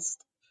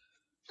dust.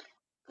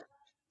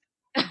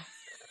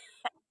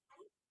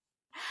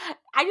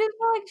 I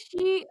just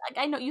feel like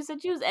I know you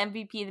said she was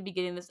MVP at the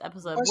beginning of this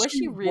episode. But Was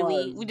she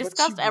really? We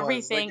discussed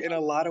everything. Like, in a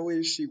lot of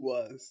ways, she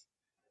was.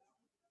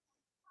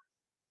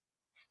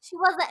 She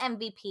was an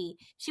MVP.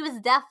 She was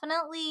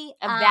definitely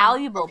a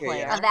valuable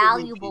player. yeah. A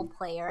valuable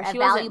player. Or A she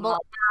wasn't valuable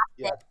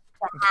asset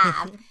to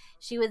have.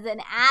 She was an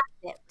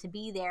asset to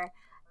be there.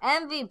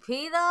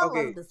 MVP though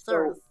Okay, was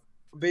deserved.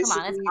 so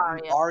basically, it's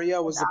Arya.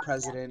 Arya was the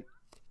president.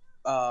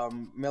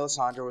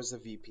 Melisandre was the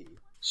VP.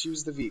 She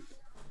was the VP.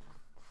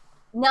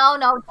 No,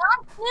 Jon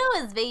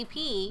Snow is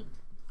VP.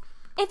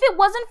 If it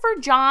wasn't for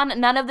Jon,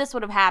 none of this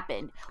would have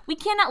happened. We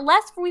cannot,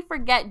 lest we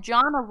forget,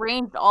 Jon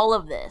arranged all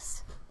of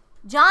this.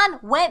 Jon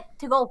went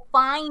to go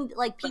find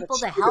like people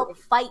to help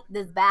fight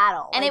this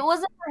battle, and like, it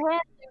wasn't for him.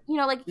 He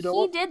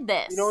did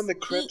this. You know, in the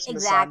crypts,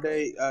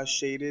 exactly. Missandei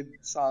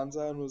shaded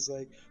Sansa and was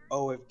like,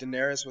 "Oh, if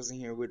Daenerys wasn't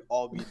here, we'd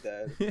all be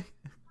dead."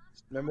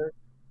 Remember?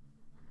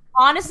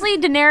 Honestly,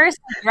 Daenerys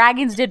and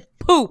dragons did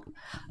poop.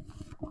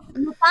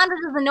 Missandei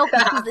doesn't know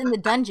because she's in the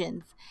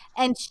dungeons,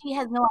 and she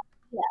has no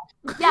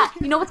idea. Yeah,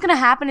 you know what's gonna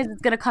happen is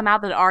it's gonna come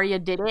out that Arya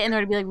did it, and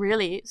they're gonna be like,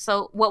 "Really?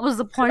 So what was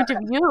the point of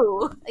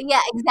you?" Yeah,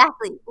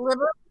 exactly.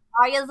 Literally,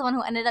 Arya's the one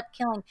who ended up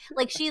killing.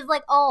 Like, she's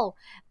like,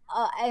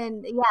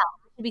 and yeah,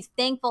 we should be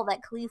thankful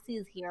that Khaleesi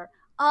is here.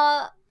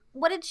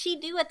 What did she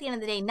do at the end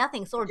of the day?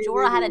 Nothing. So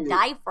Jorah had to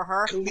die for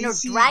her. Khaleesi and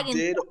her dragon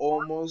did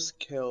almost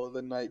kill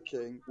the Night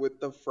King with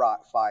the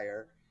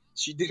fire.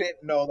 She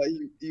didn't know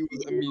that he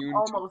was immune.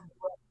 Almost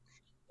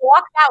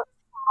walked out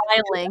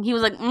smiling. He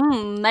was like,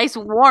 nice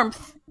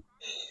warmth.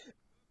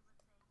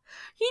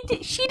 She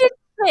did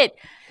shit.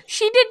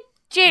 She did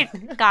shit,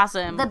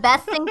 Gossam. The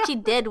best thing she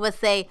did was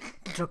say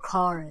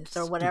Dracarys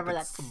or whatever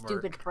that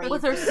stupid phrase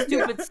with her is.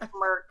 stupid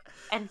smirk,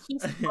 and he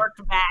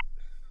smirked back.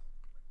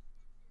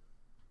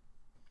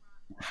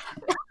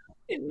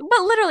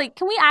 But literally,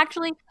 can we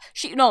actually?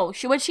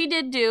 What she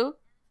did do,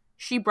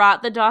 she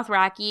brought the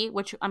Dothraki,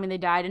 which I mean they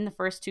died in the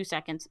first 2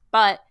 seconds,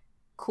 but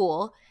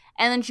cool.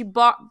 And then she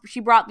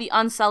brought the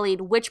Unsullied,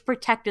 which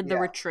protected the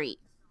retreat.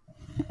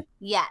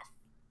 Yes,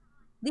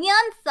 the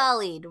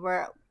Unsullied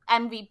were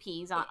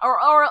MVPs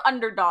or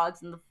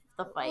underdogs in the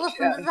fight.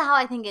 Listen, this is how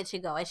I think it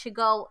should go. It should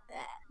go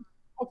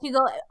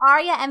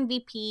Arya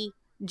MVP,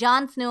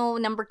 Jon Snow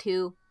number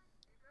 2.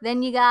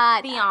 Then you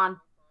got Theon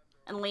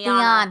and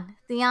Lyanna.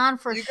 Theon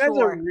for you sure. You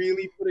guys are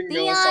really putting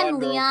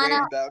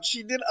Lyanna down.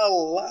 She did a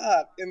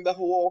lot in the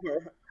war.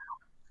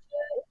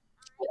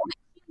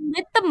 She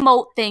lit the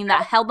moat thing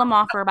that held them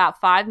off for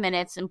about 5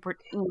 minutes.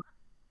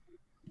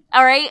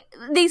 All right,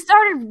 they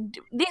started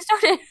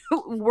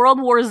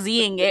World War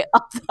Z-ing it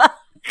up.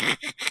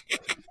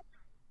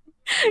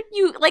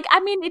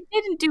 It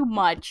didn't do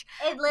much.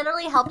 It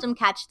literally helped them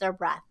catch their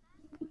breath.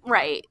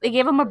 Right. They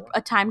gave them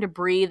a time to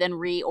breathe and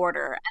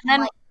reorder.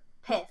 And then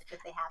pissed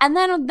if they have. And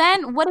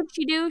then what did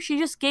she do? She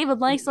just gave a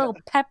nice little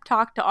pep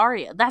talk to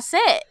Arya. That's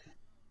it.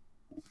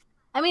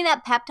 I mean,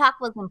 that pep talk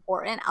was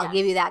important. I'll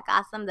give you that,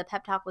 Gossam. The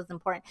pep talk was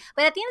important.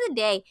 But at the end of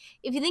the day,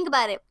 if you think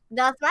about it,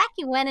 the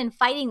Dothraki went in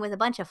fighting with a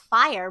bunch of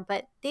fire,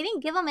 but they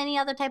didn't give them any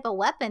other type of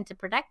weapon to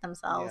protect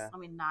themselves. Yeah. I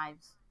mean,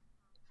 knives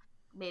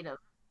made of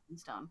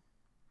stone.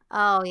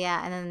 Oh,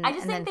 yeah. And then, I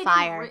just think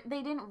fire.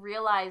 They didn't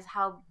realize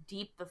how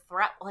deep the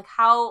threat, like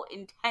how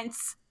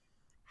intense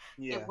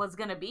it was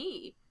going to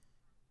be.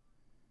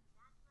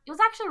 It was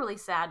actually really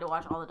sad to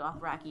watch all the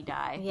Dothraki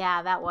die.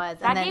 Yeah, that was.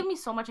 That gave me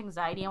so much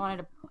anxiety. I wanted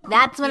to.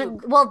 That's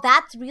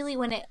really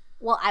when it.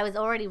 Well, I was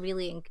already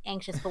really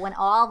anxious, but when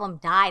all of them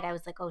died, I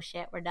was like, "Oh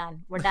shit, we're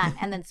done.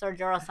 And then Ser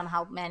Jorah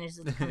somehow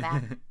manages to come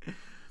back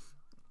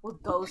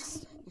with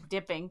Ghost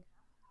dipping.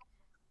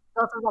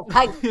 Ghost was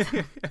like,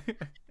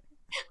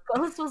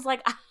 Ghost was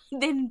like,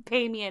 didn't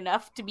pay me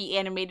enough to be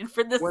animated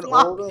for this when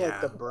long. All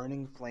the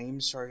burnning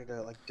flames started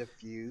to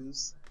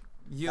diffuse.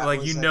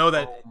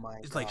 That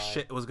it's like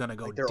shit was gonna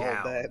go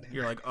down.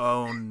 You're like,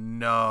 oh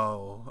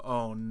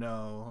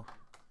no.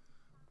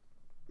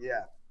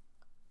 Yeah.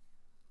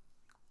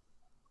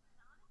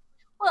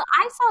 Well,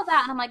 I saw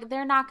that and I'm like,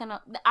 they're not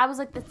gonna. I was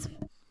like, that's.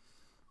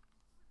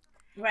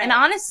 Right. And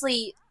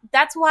honestly,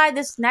 that's why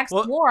this next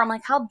war, I'm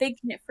like, how big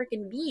can it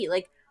freaking be?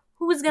 Like,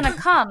 who's gonna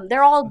come?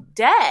 They're all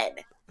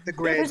dead.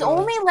 There's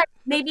only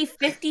maybe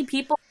 50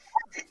 people.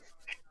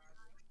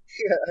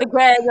 The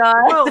Gregor.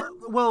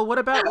 Well, what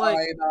about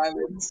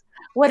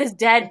what is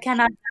dead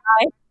cannot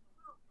die?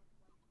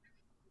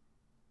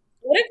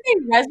 What if they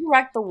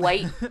resurrect the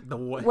white?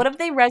 What if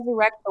they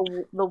resurrect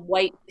the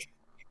white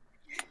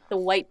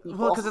people?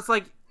 Well, because it's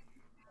like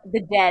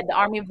the dead, the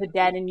army of the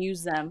dead, and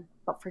use them,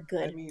 but for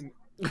good. I mean,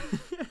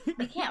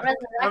 they can't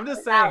resurrect. I'm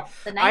just saying.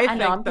 I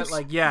think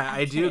that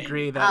I do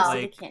agree that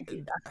they can't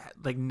do that.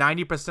 Like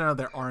 90% of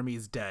their army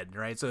is dead,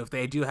 right? So if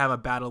they do have a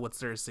battle with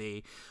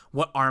Cersei,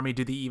 what army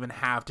do they even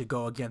have to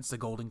go against the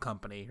Golden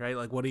Company, right?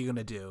 Like, what are you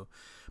gonna do?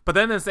 But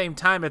then at the same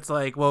time, it's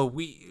like, well,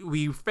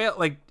 we fail.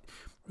 Like,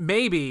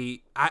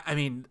 maybe I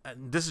mean,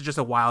 this is just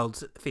a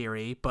wild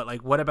theory, but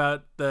like, what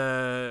about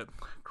the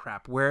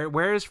crap?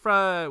 Where's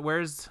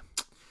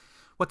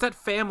what's that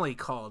family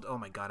called? Oh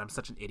my god, I'm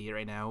such an idiot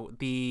right now.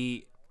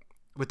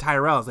 With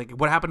Tyrells, like,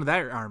 what happened to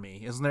their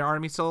army? Isn't their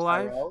army still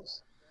alive?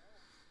 Tyrells?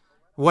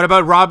 What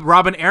about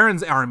Rob and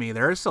Aaron's army?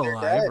 They're still They're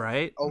alive, dead.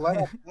 right?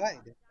 Olenna died.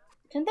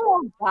 Didn't they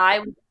all die? I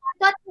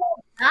thought they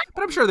all died.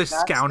 But I'm sure they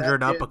That's-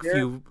 scoundred that- up a they're-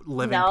 few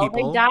living No,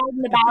 people. they died in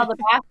the Battle of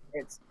the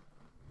Bastards.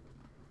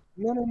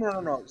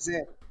 No.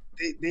 Zan,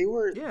 they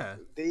were Yeah.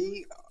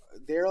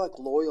 they're like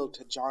loyal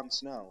to Jon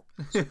Snow,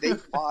 so they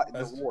fought in the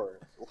That's- war,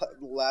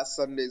 last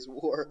Sunday's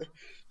war.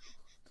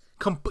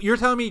 You're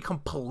telling me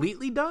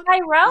completely done?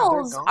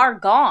 Tyrells gone. are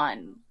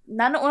gone.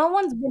 No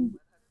one's been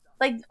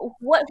like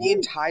what? The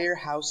entire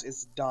house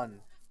is done.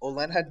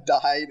 Olenna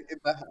died in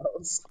the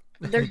house.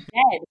 They're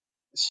dead.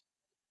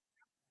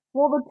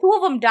 Well, the two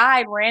of them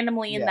died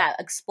randomly in Yeah. that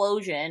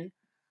explosion.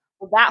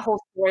 Well, that whole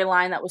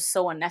storyline that was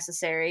so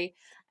unnecessary.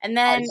 And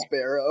then High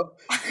Sparrow.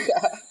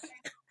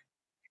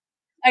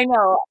 I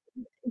know,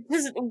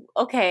 just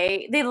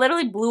okay. They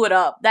literally blew it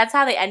up. That's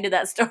how they ended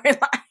that storyline.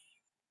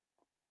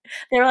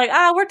 They were like,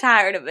 we're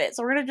tired of it,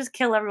 so we're gonna just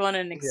kill everyone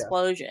in an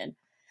explosion.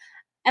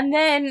 And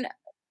then,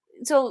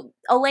 so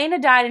Olenna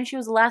died, and she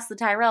was the last of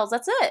the Tyrells.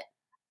 That's it.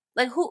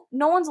 Like who?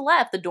 No one's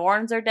left. The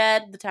Dorns are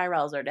dead. The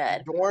Tyrells are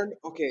dead. Dorne.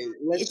 Okay,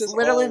 let's It's just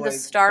literally all, the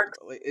Stark.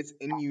 Like, it's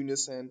in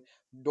unison.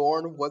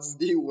 Dorne was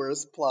the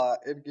worst plot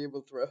in Game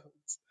of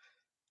Thrones,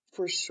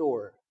 for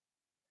sure.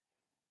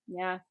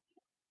 Yeah.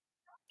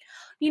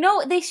 You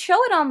know, they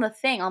show it on the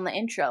thing, on the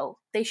intro.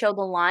 They show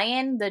the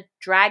lion, the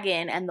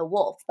dragon, and the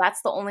wolf.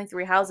 That's the only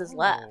 3 houses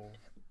left.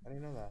 I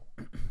didn't know that.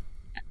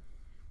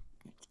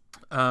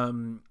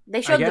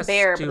 They showed I the guess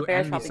bear, but to the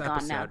bear's end probably this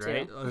gone now, episode,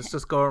 right? too. Let's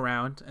just go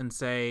around and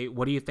say,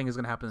 what do you think is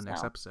going to happen in the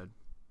next So. episode?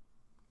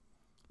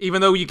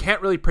 Even though you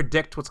can't really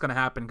predict what's going to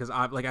happen, because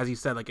like as you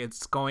said, like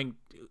it's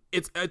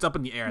up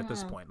in the air at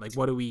this point. Like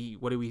what do we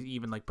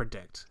even like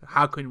predict?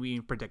 How can we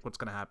predict what's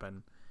going to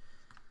happen?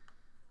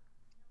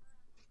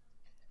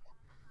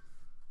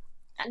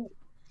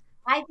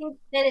 I think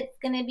that it's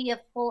going to be a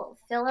full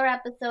filler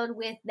episode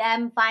with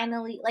them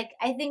finally. Like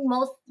I think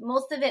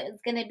most of it is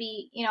going to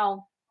be,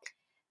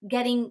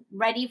 getting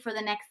ready for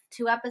the next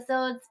 2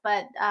 episodes.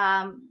 But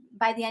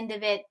by the end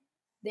of it,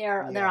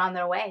 they're on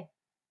their way.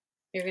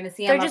 You're going to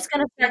see. They're just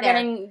going to start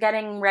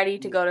getting ready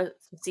to go to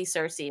see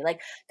Cersei, like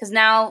because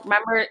now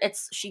remember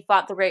she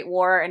fought the Great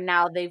War, and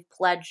now they've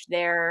pledged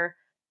their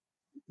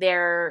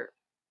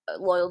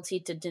loyalty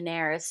to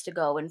Daenerys to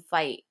go and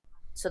fight.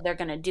 So they're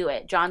going to do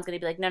it. John's going to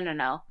be like,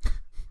 no.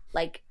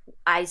 Like,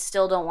 I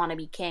still don't want to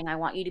be king. I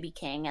want you to be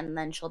king. And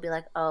then she'll be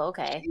like, oh,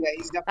 okay. Yeah,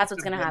 he's definitely that's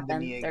what's going to gonna bend the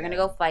happen. knee They're going to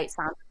again. go fight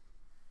Sansa.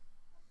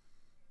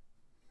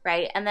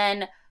 Right? And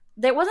then,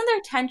 wasn't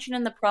there tension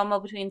in the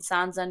promo between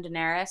Sansa and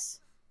Daenerys?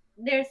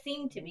 There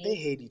seem to be. They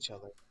hate each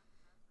other.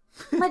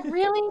 Like,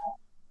 really?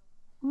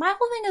 My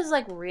whole thing is,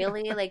 like,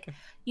 really? Like,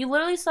 you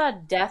literally saw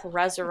Death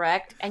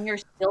resurrect, and you're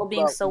still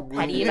being so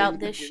petty about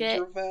this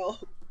shit?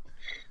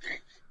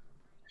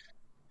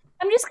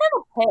 I'm just kind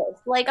of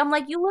pissed. Like, I'm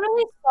like, you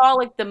literally saw,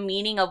 like, the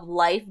meaning of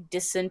life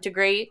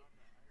disintegrate.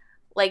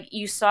 Like,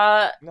 you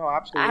saw... No,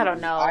 absolutely. I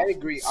don't know. I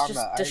agree It's on just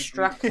that.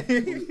 destructive. I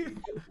agree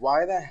completely.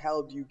 Why the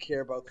hell do you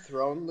care about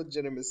throne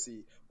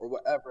legitimacy or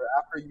whatever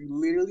after you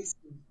literally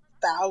see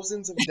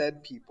thousands of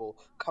dead people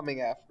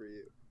coming after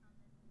you?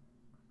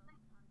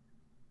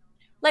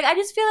 Like, I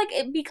just feel like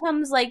it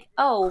becomes like,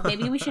 oh,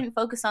 maybe we shouldn't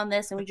focus on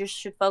this and we just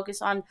should focus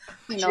on,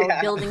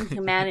 building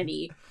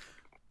humanity.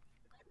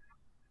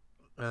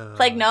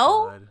 Like,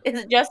 no? God. Is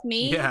it just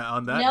me? Yeah,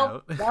 on that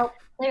Nope. note. Nope.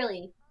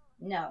 Clearly,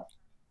 no.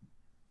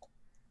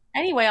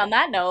 Anyway, on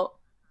that note,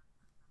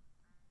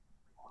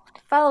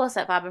 follow us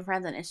at Bob and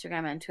Friends on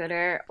Instagram and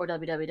Twitter, or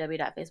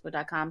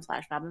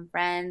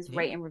www.facebook.com/BobandFriends. Yeah.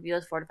 Rate and review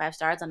us 4 to 5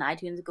 stars on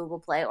iTunes, Google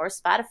Play, or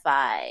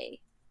Spotify.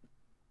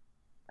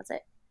 That's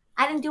it.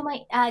 I didn't do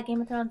my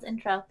Game of Thrones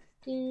intro.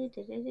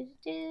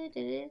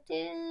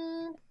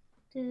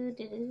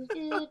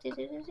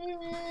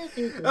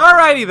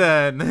 Alrighty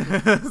then.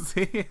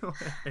 See you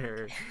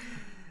later.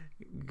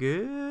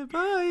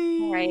 Goodbye.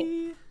 All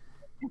right.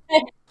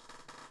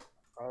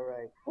 All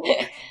right.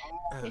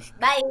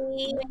 Bye.